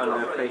eat it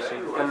on the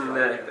fleishig, on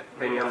the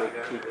ben yomo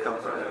come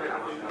from?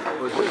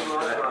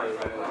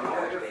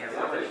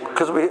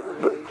 Because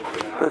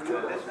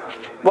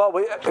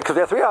we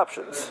have 3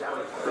 options.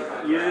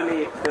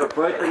 Usually, if they were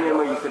both ben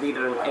yomo, you could eat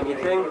it on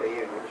anything.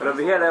 But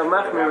over here, they're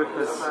machmir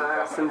because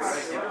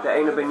since the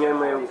Eina ben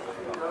yomo,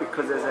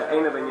 because there's an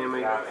Eina ben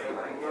yomo,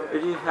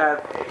 if you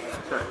have,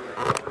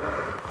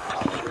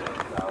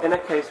 in a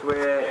case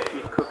where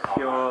you cook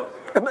you're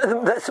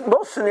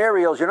most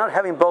scenarios, you're not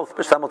having both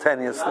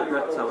simultaneously.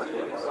 not so much. So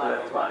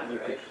that's why you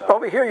could.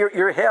 Over here,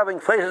 you're having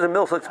fleishes and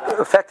milk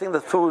affecting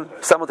the food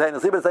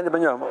simultaneously, but it's any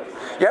benyomo.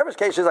 The average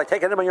case is I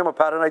take any benyomo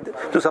pot and I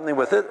do something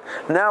with it.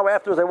 Now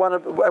afterwards, I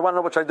want to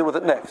know what should I do with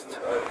it next.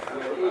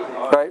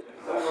 Right?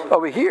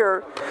 Over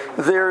here,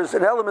 there's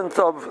an element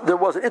of there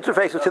was an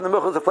interface between the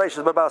milk and the fleishes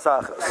and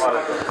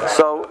babasachas.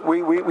 So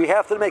we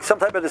have to make some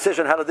type of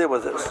decision how to deal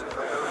with this.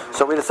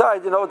 So we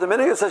decide, the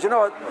minhag says,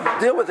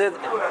 deal with it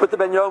with the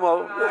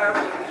benyomo,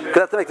 because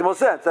that's to make the most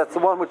sense. That's the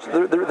one which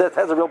that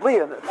has a real bli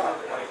in it.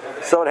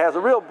 So it has a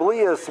real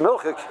blias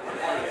milchik.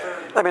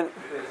 I mean,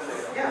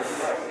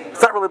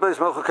 it's not really blias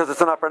milchik because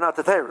it's an upper, not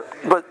the teira.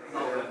 But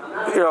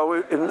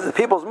in the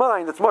people's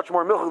mind, it's much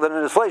more milchik than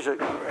it is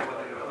fleishik.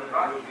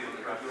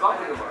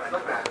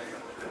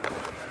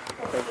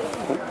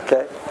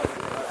 Okay.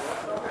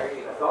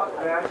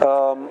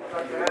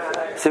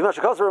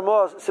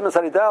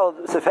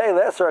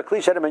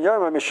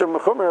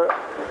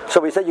 So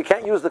we said you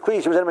can't use the kli.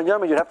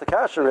 You'd have to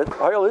kasher it.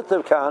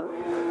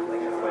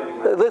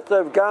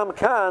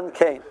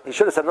 He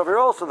should have said it over here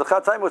also. The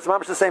Chat Time was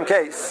the same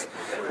case.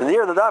 In the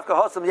year of the Dafka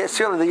Hossam,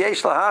 the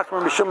Yesh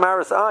Lahachmer Mishum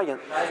Maris Ayin.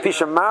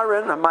 Pisha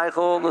Marin,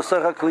 Michael, the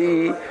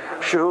Kli,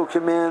 Shu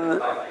Kimin,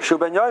 Shu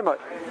Ben Yoimai.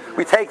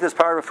 We take this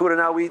part of food and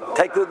now we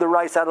take the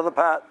rice out of the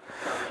pot.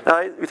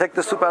 Right? We take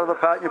the soup out of the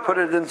pot and you put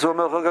it into a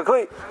milk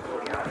kli.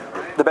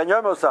 The Ben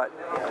Yomo side.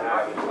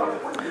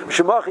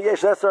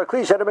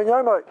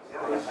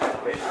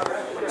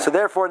 So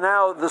therefore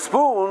now the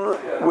spoon,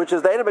 which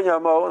is the Eina Ben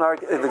Yomo, in our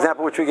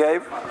example which we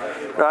gave,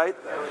 right,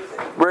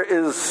 where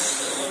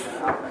is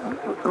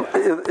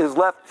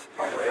left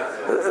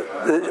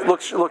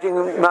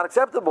looking not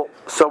acceptable.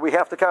 So we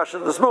have to kasher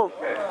the spoon.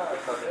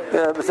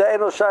 Because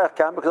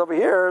over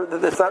here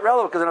it's not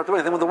relevant because they don't do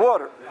anything with the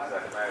water.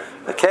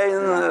 Okay,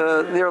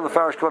 near the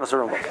Farish Kvanas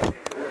Arumah.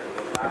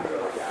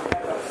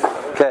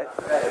 Okay.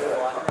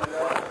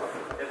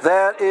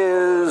 That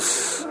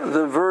is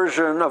the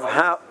version of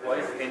how.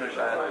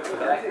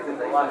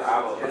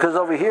 Because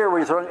over here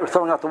we're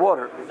throwing out the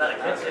water.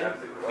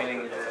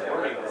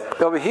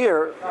 Over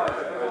here,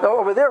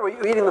 over there we're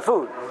eating the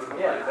food.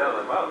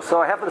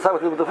 So I have to decide what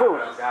to do with the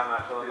food.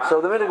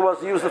 So the minhag was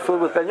to use the food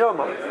with ben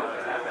yomo.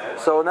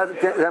 So in that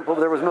example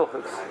there was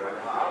milchiks.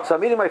 So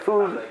I'm eating my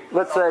food.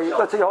 Let's say you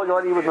want to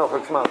eat with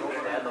milchiks, mom.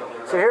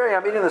 So here I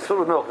am eating this food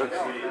with milchiks.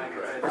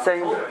 And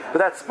saying, but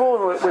that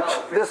spoon, which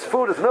this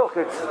food is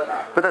milchiks,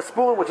 but that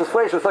spoon which is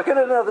fleishes, like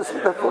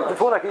the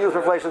food I can use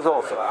for fleishes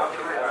also.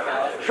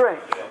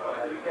 Shrink.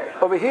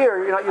 Over here,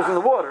 you're not using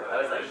the water.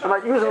 I'm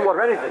not using the water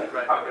for anything.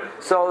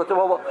 So,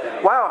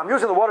 wow, I'm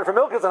using the water for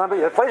milk, and I'm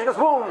fleshing a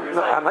spoon.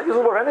 No, I'm not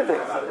using the water for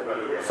anything.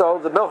 So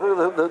the milk,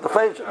 the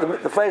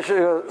flesh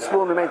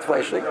spoon remains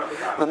fleshing.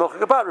 The milk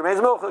pot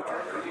remains milk. In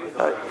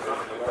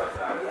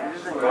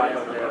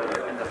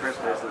the first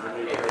place, is that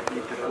you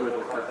eat the food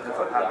with the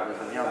pot was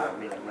in yom,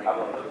 meaning like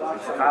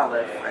it's a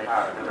olive, right?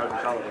 And then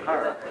it's all of the car,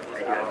 and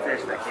you had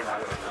fish that came out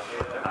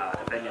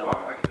of ben yom.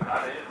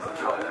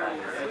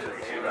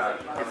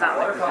 It's not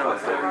like there's no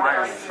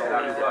requirement for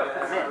me to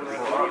come in.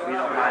 We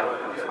don't buy what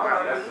comes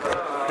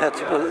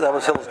around. That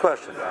was Hill's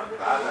question.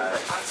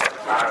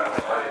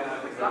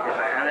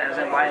 And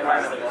then why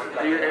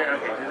okay,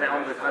 is that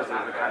only because of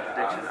the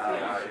contradiction of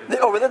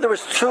over there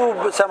was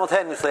two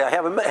simultaneously. I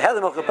had the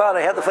milk pot,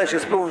 I had the fleshing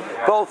spoon,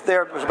 both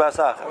there was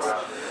basachas.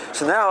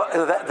 So now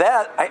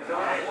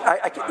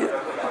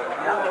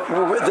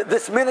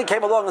this minute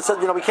came along and said,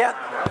 we can't.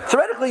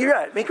 Theoretically, you're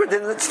right.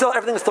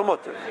 Everything is still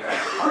mutter.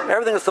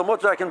 Everything is still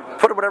mutter. I can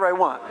put it whatever I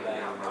want.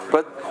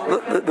 But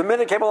the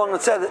minute came along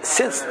and said that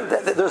since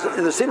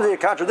there seems to be a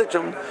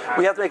contradiction,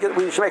 we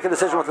should make a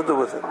decision what to do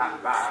with it.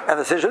 And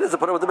the decision is to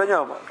put it with the ben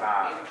yomo.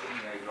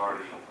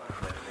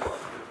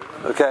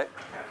 Okay.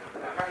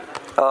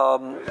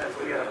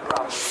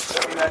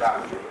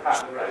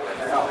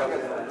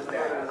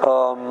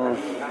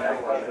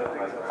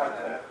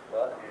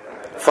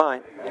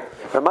 Fine.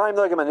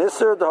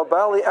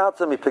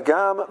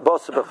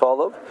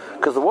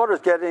 Because the water is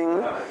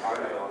getting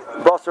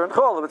basar and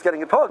cholov, it's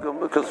getting a pogum,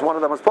 because one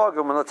of them was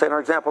pogum, and let's say in our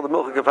example the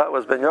milk kapat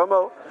was ben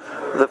yomo,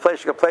 the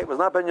fleshika plate was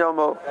not ben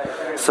yomo,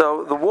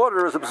 so the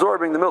water is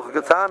absorbing the milk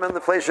katam and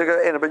the fleshika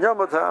ain't a ben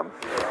yomo tam,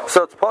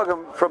 so it's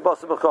pogum from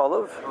basar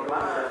b'cholov.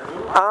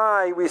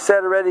 We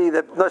said already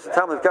that Noshim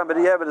Tam Lev Kam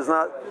B'diavad is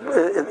not,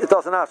 it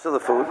doesn't answer the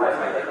food.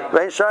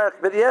 Vein Shayach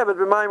B'diavad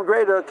B'mayim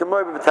Greda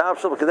K'moy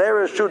B'Tavshel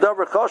B'Kedera Shu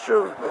Davar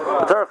Choshuv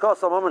B'Tar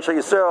Chosal Moment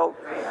Shayisrael.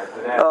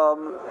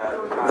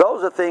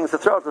 Those are things to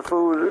throw out the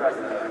food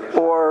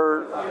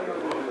or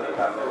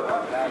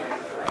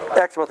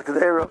export the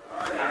Kedera,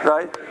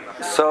 right?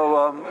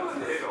 So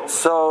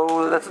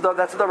that's a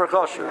Davar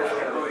Choshuv.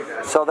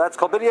 So that's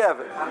called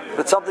B'diavad.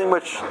 It's something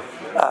which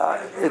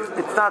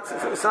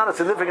it's not a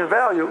significant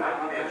value.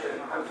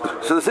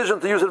 So the decision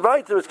to use it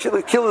right is kill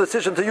the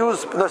decision to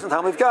use Noshim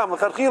Tam Lev Kam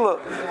L'Chadchila.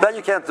 That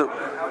you can't do.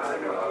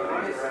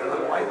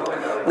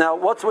 Now,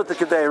 what's with the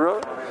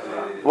Kedera?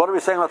 What are we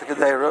saying about the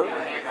Kedera?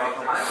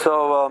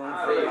 So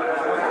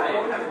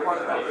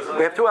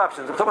We have two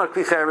options. If someone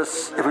kli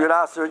cheres, if you would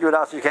ask her, you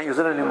can't use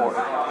it anymore.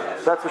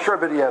 So that's for sure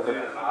b'diavad.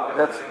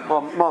 That's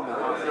moment.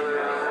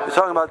 You're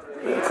talking about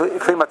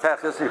kli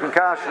matechis, you can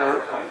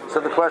kasher. So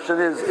the question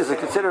is it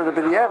considered a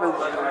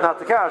b'diavad, not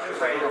the kasher?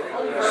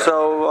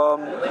 So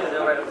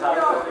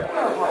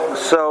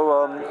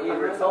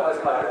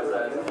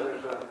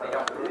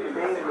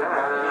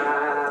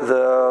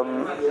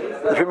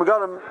the Pri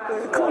Megadim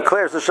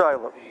clears the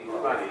shayla.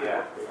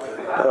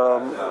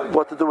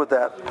 What to do with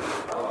that?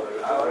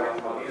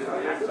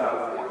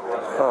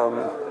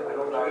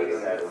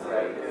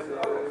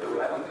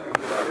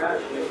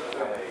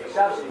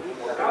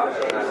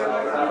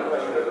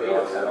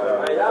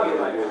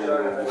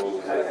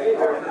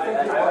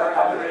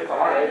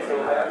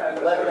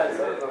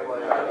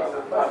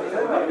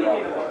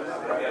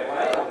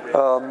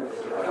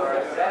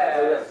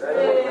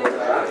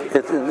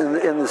 It's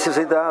in the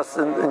Sifsei Das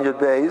in Yud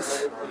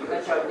Beis,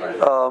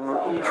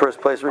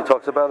 first place where he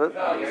talks about it.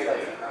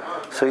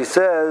 So he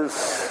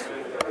says,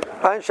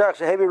 the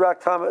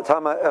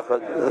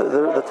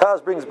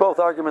Taz brings both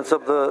arguments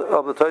of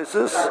the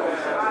Tosis.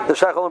 The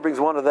Shach only brings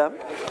one of them.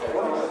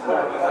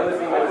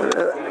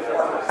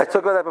 I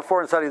talked about that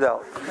before in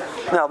Saridal.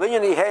 Now,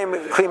 in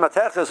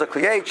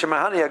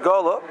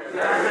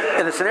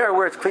a scenario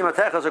where it's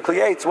klimatechas or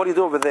kliyates, what do you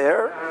do over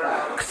there?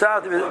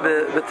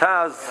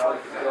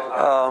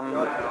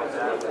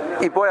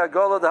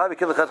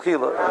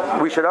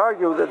 We should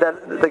argue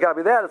that the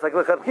gabi that it's like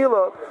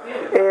lechatchila,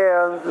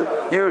 and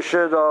you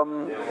should.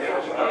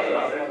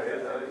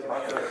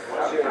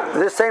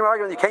 This same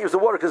argument, you can't use the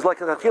water because, like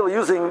lechatchila,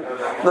 using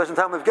Lashon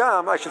Tam of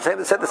Gam, I should say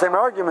the same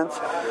argument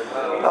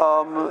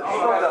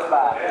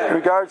in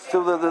regards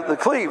to the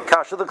kli,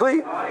 kasha the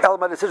kli.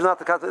 My decision not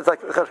to kasha, it's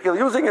like lechatchila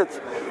using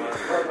it.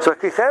 So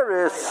kli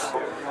cheres,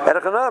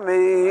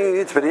 erachanami,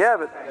 it's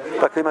b'diavad.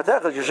 But kli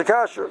matechas, you should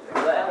kasha.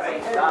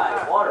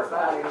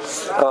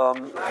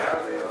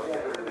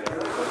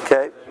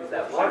 Okay.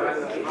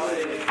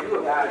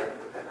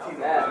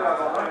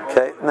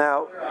 Okay,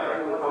 now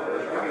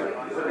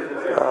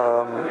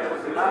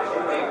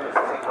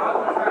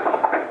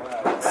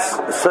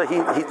so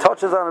he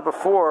touches on it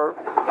before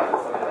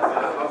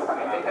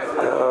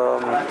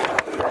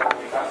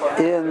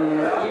in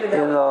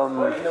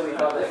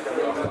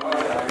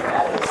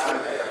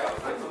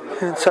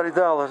Sari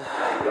Dalet.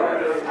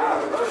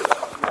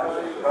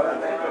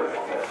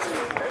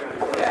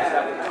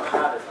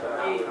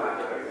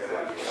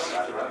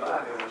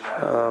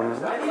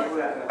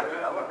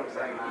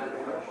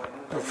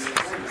 Let's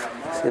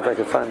see if I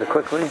can find it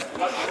quickly.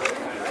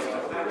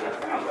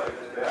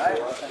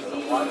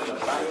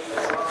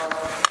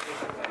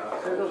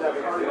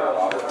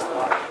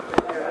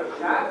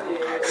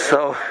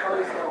 So,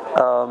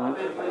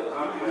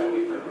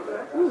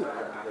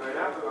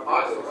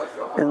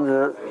 in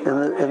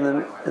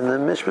the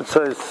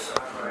Mishpatzos,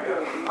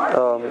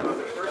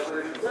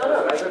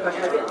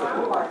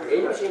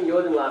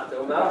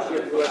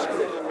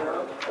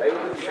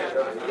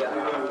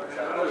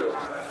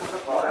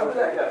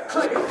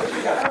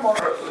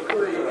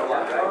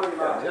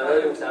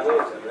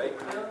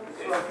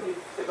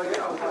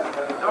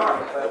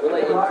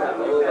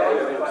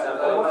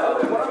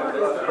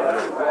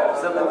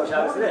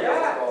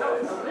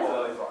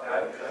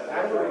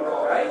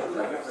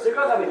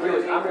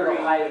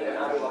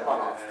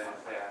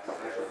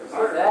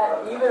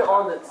 that even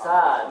on the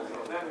side.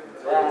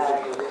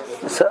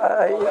 So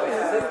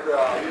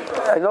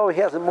I know he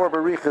has more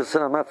barichas,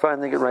 and I'm not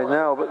finding it right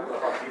now, but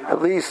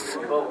at least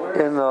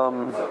in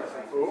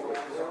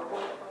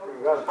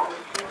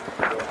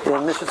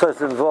Mishnah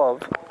Torah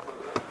involved.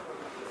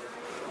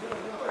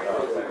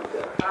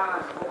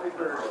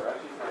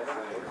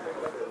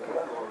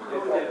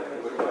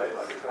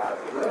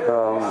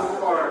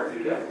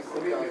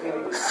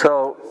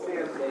 So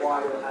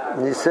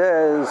he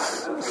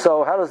says,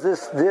 so how does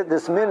this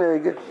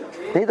minig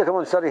need to come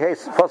and study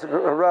Hayes Pasuk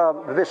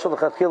Harab Vishal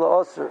Lechatchila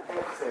Osir?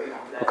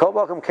 Kol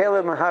Bakum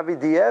Kaleb Mahavi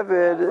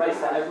Di'evid,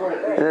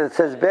 and it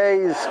says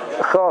Beis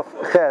Chof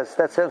Ches.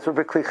 That stands for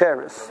B'Kli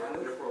Cheres.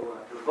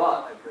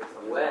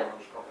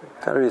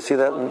 How do you see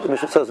that in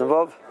Mishnah says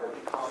involved?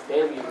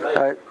 All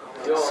right.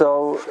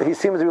 So he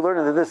seems to be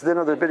learning that this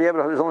dinner, the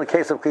b'diavad, is only a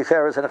case of kli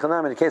cheres and a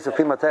chanam. In the case of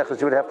kli matechas,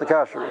 you would have to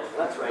kasher.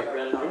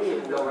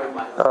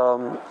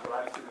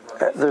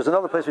 There's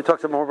another place we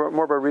talked about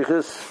more about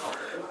riches,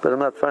 but I'm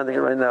not finding it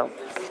right now.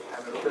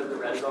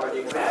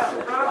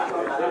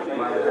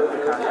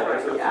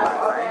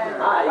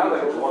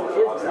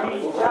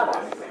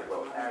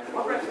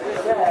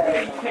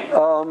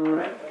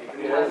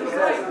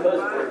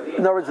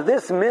 In other words,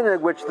 this minhag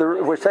which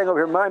we're saying over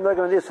here, ma'im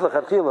legam nis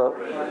lechatchila,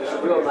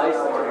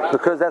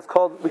 because that's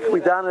called, we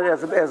done it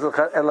as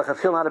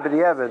lechatchila, not a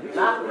b'diavad.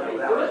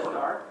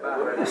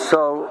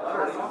 So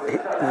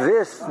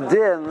this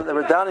din that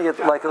we're downing it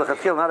like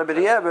lechatchila, not a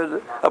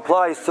b'diavad,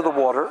 applies to the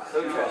water,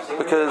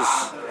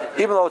 because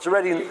even though it's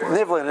already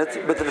nivla in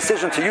it, but the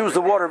decision to use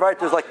the water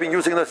right is like being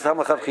using the tam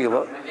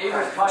lechatchila.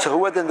 So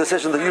who had the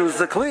decision to use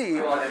the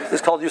kli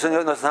is called using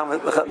the tam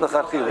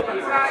lechatchila.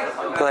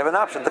 Because they have an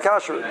option, the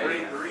kasher.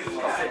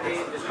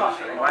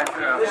 Why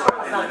throw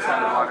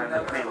the water in the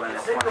clay when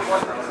it's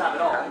unless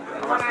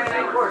the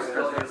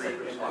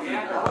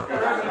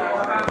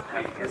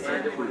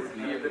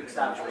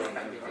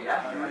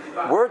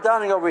We're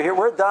downing over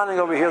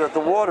here that the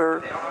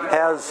water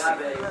has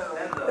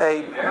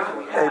a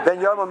ben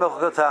yoma milch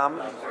gatam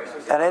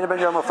and a ben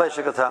yoma flesh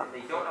gatam.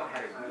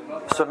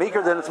 So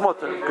meeker then it's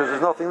mutter because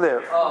there's nothing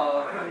there.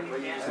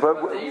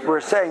 But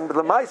we're saying, but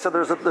the Maisa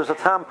there's a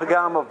tam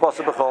pagam of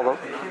basa b'cholov,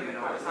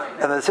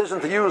 and the decision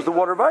to use the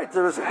water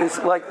weiter is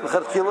like the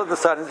Chadchila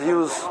deciding to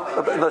use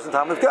less than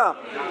tam pagam.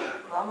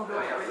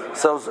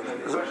 So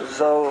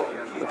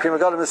the Pri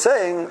Megadim is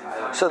saying,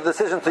 so the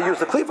decision to use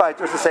the kli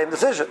weiter is the same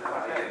decision.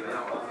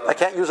 I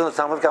can't use it in the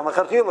tam pagam like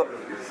Chadchila.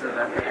 So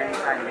that any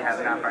time we have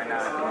an app right now,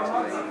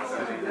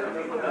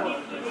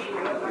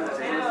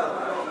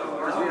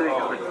 because really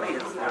the kli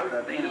is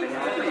the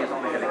individual kli is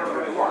only going to go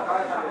through the water.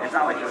 It's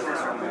not like it's this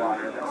from the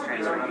water that's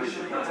transferring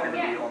usually. It's going to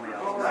be only the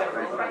water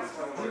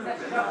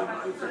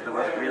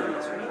really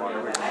is from the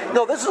water.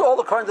 No, this is all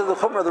according to the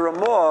Chumrah, the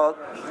Ramah,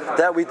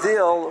 that we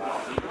deal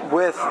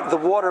with the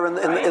water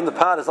in the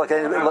pot is like the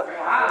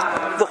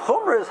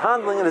Chumrah is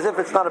handling it as if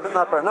it's not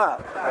or not.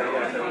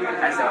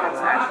 As if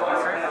it's actually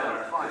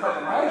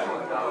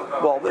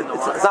Well,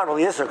 it's not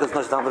really Yisr because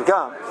it's not with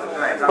Gam.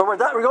 But we're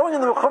going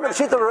in the Chumrah.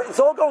 It's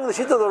all going in the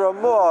sheet of the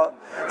Ramah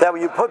that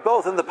when you put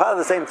both in the pot at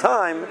the same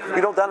time,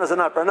 you don't down as a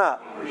not or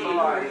not.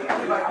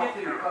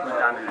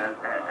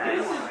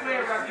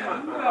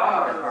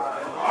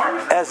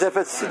 As if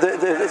it's Tam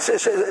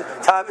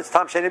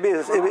Sheni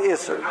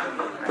Yisr.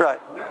 Right.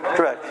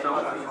 Correct. So,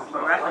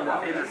 but we're actually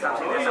going to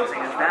something. Is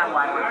that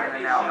why we're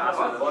going to now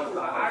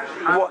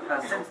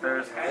because since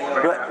there's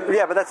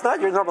yeah, but that's not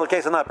your normal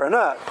case of not or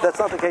not. That's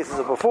not the cases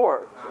of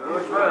before.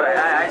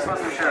 I just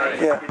wasn't sure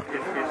Yeah.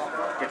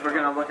 if we're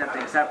going to look at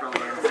things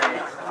separately and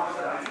say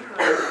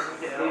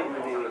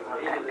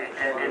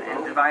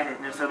and divide it.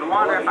 So the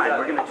water, fine,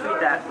 we're going to treat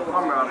that the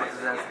former of it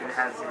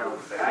has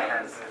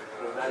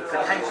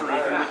potentially,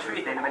 if we would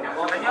treat it, Ben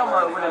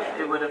Yoma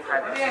it would have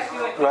had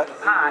Right.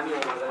 pot.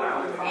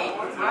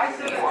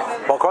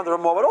 Well, according to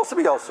Ramah, would also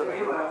be also.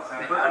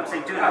 But I'm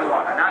saying due to the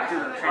water, not due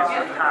to the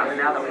transfer of time. And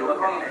now that we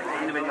look at it, the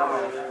individual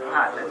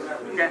pot that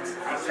gets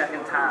a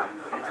second time,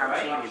 the time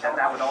shady,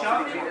 that would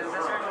also be treated as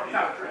this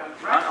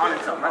on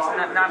its own.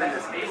 That's not in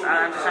this case.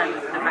 I'm just trying to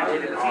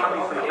differentiate it. It's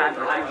coming from the fact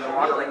that we're treating the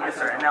water like this,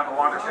 and now the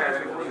water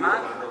transfer is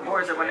not,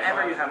 or is it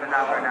whenever you have an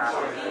out or not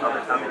of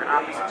an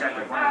opposite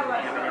objective, one of the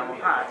individual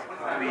pots,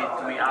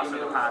 do we also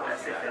the pot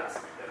as if it's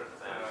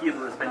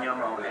Hebrew is Ben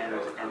Yomo and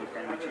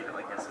we treat it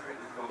like this?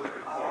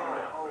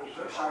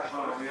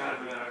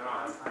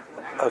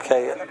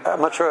 Okay,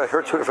 I'm not sure I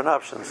heard two different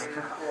options.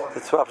 The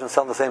two options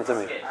sound the same to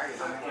me.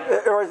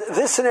 Or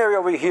this scenario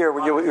over here,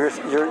 where you're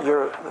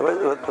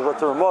what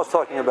the Ramah is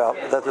talking about,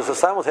 that there's a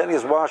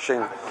simultaneous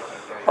washing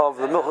of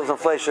the milchs and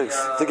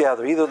fleishiks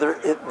together. Either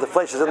the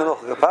flesh is in the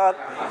milk pot,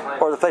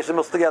 or the flesh and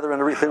milk together in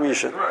a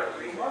reclamation.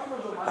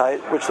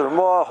 Right? Which the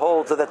Ramah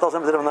holds that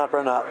doesn't have to do not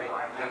or not.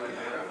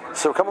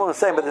 So we're coming along and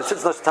saying, but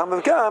since it's time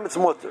of Gam, it's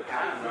mutter.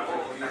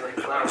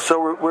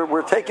 So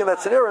we're taking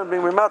that scenario and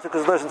being remounted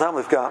because there's no time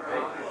of Gam.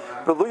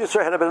 But Lu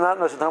Yisrael had been not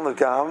no time of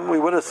Gam,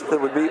 you would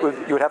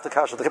have to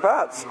kash the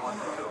kapats.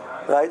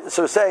 Right?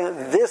 So we're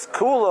saying this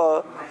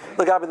kula,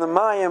 the gab in the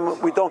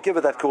mayim, we don't give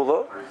it that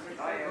kula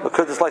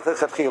because it's like the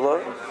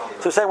chatchila.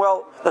 So we're saying,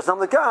 well, that's not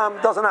the gam,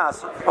 doesn't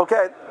ask.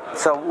 Okay,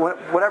 so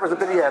whatever's the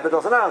b'di'ev, it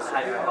doesn't ask.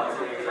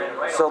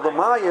 So the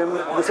mayim,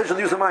 the decision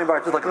to use the mayim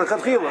vart is like the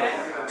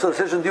chatchila. So the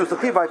decision to use the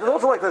kli vart is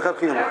also like the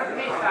chatchila.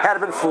 Had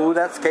it been food,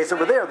 that's the case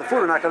over there. The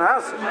food are not going to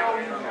ask.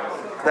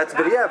 That's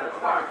b'di'ev.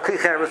 Kli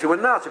cheres, you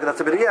wouldn't ask because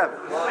that's a b'di'ev.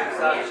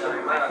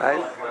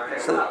 Right?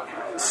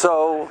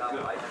 So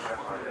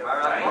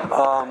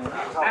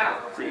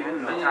even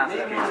in the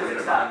concept case where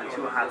the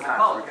two hot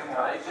pots were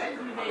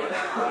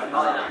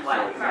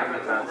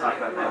talk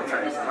about the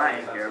Chinese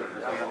mind here,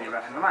 because we're going to be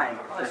around the mind.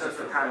 It's just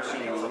the time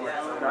machine. The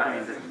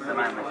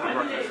mind like the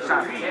work is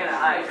shopping.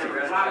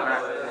 We're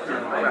not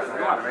doing the rest of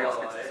the water, right?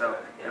 So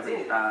the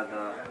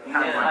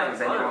time one is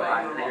Ben Yomo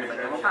pot, the Ben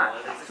Yomo pot.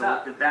 So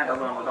that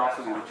alone would also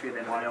be treated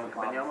in Ben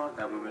Yomo,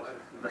 that we would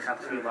the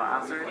Chatchila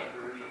answer.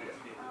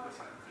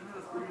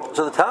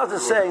 So the Taz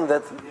is saying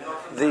that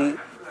the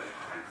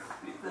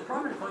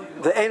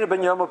Eina Ben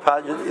Yoma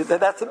pot,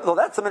 that's the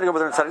minhag over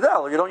there in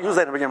Saridal. You don't use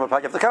Eina Ben Yoma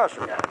pot, you have the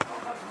kasher.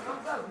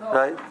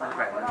 Right?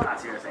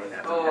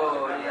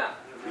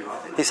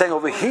 He's saying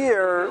over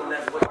here,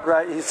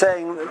 right, he's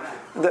saying,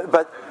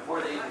 but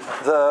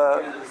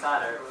the...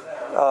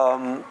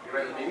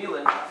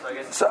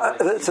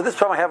 So this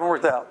problem I haven't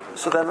worked out.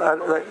 So then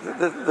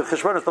the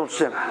cheshbonos don't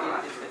shim.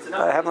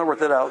 I haven't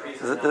worked it out.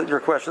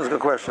 Your question is a good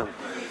question.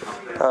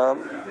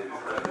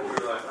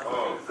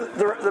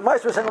 The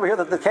Meister is saying over here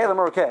that the kalim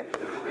are okay,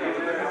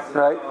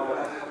 right?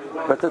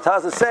 But the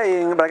Taz is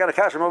saying, but I got a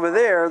kashim over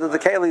there that the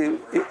kali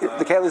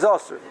is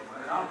also.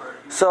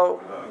 So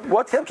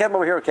what kalim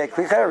over here okay?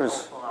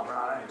 Klicheres.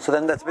 So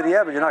then that's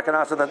b'di'ev. You're not going to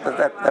answer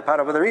that part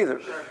over there either.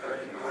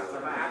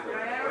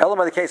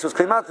 Elamai, the case was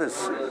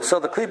klimatis. So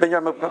the kli ben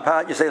yom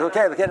pat, you say,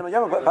 okay, the kli ben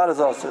yom pat is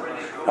also.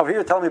 Over here,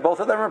 you're telling me both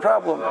of them are a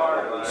problem.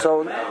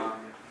 So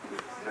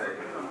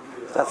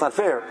that's not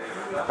fair,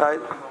 right?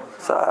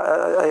 So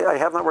I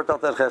have not worked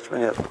out that cheshbon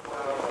yet.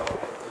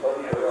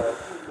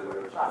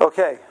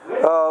 Okay,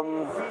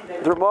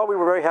 the Ramah we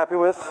were very happy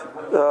with.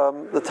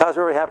 The Taz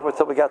we were very happy with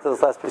until we got to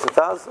this last piece of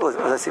Taz.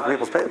 As I see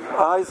people's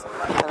eyes,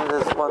 and it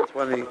is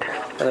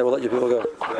 1:20, and I will let you people go.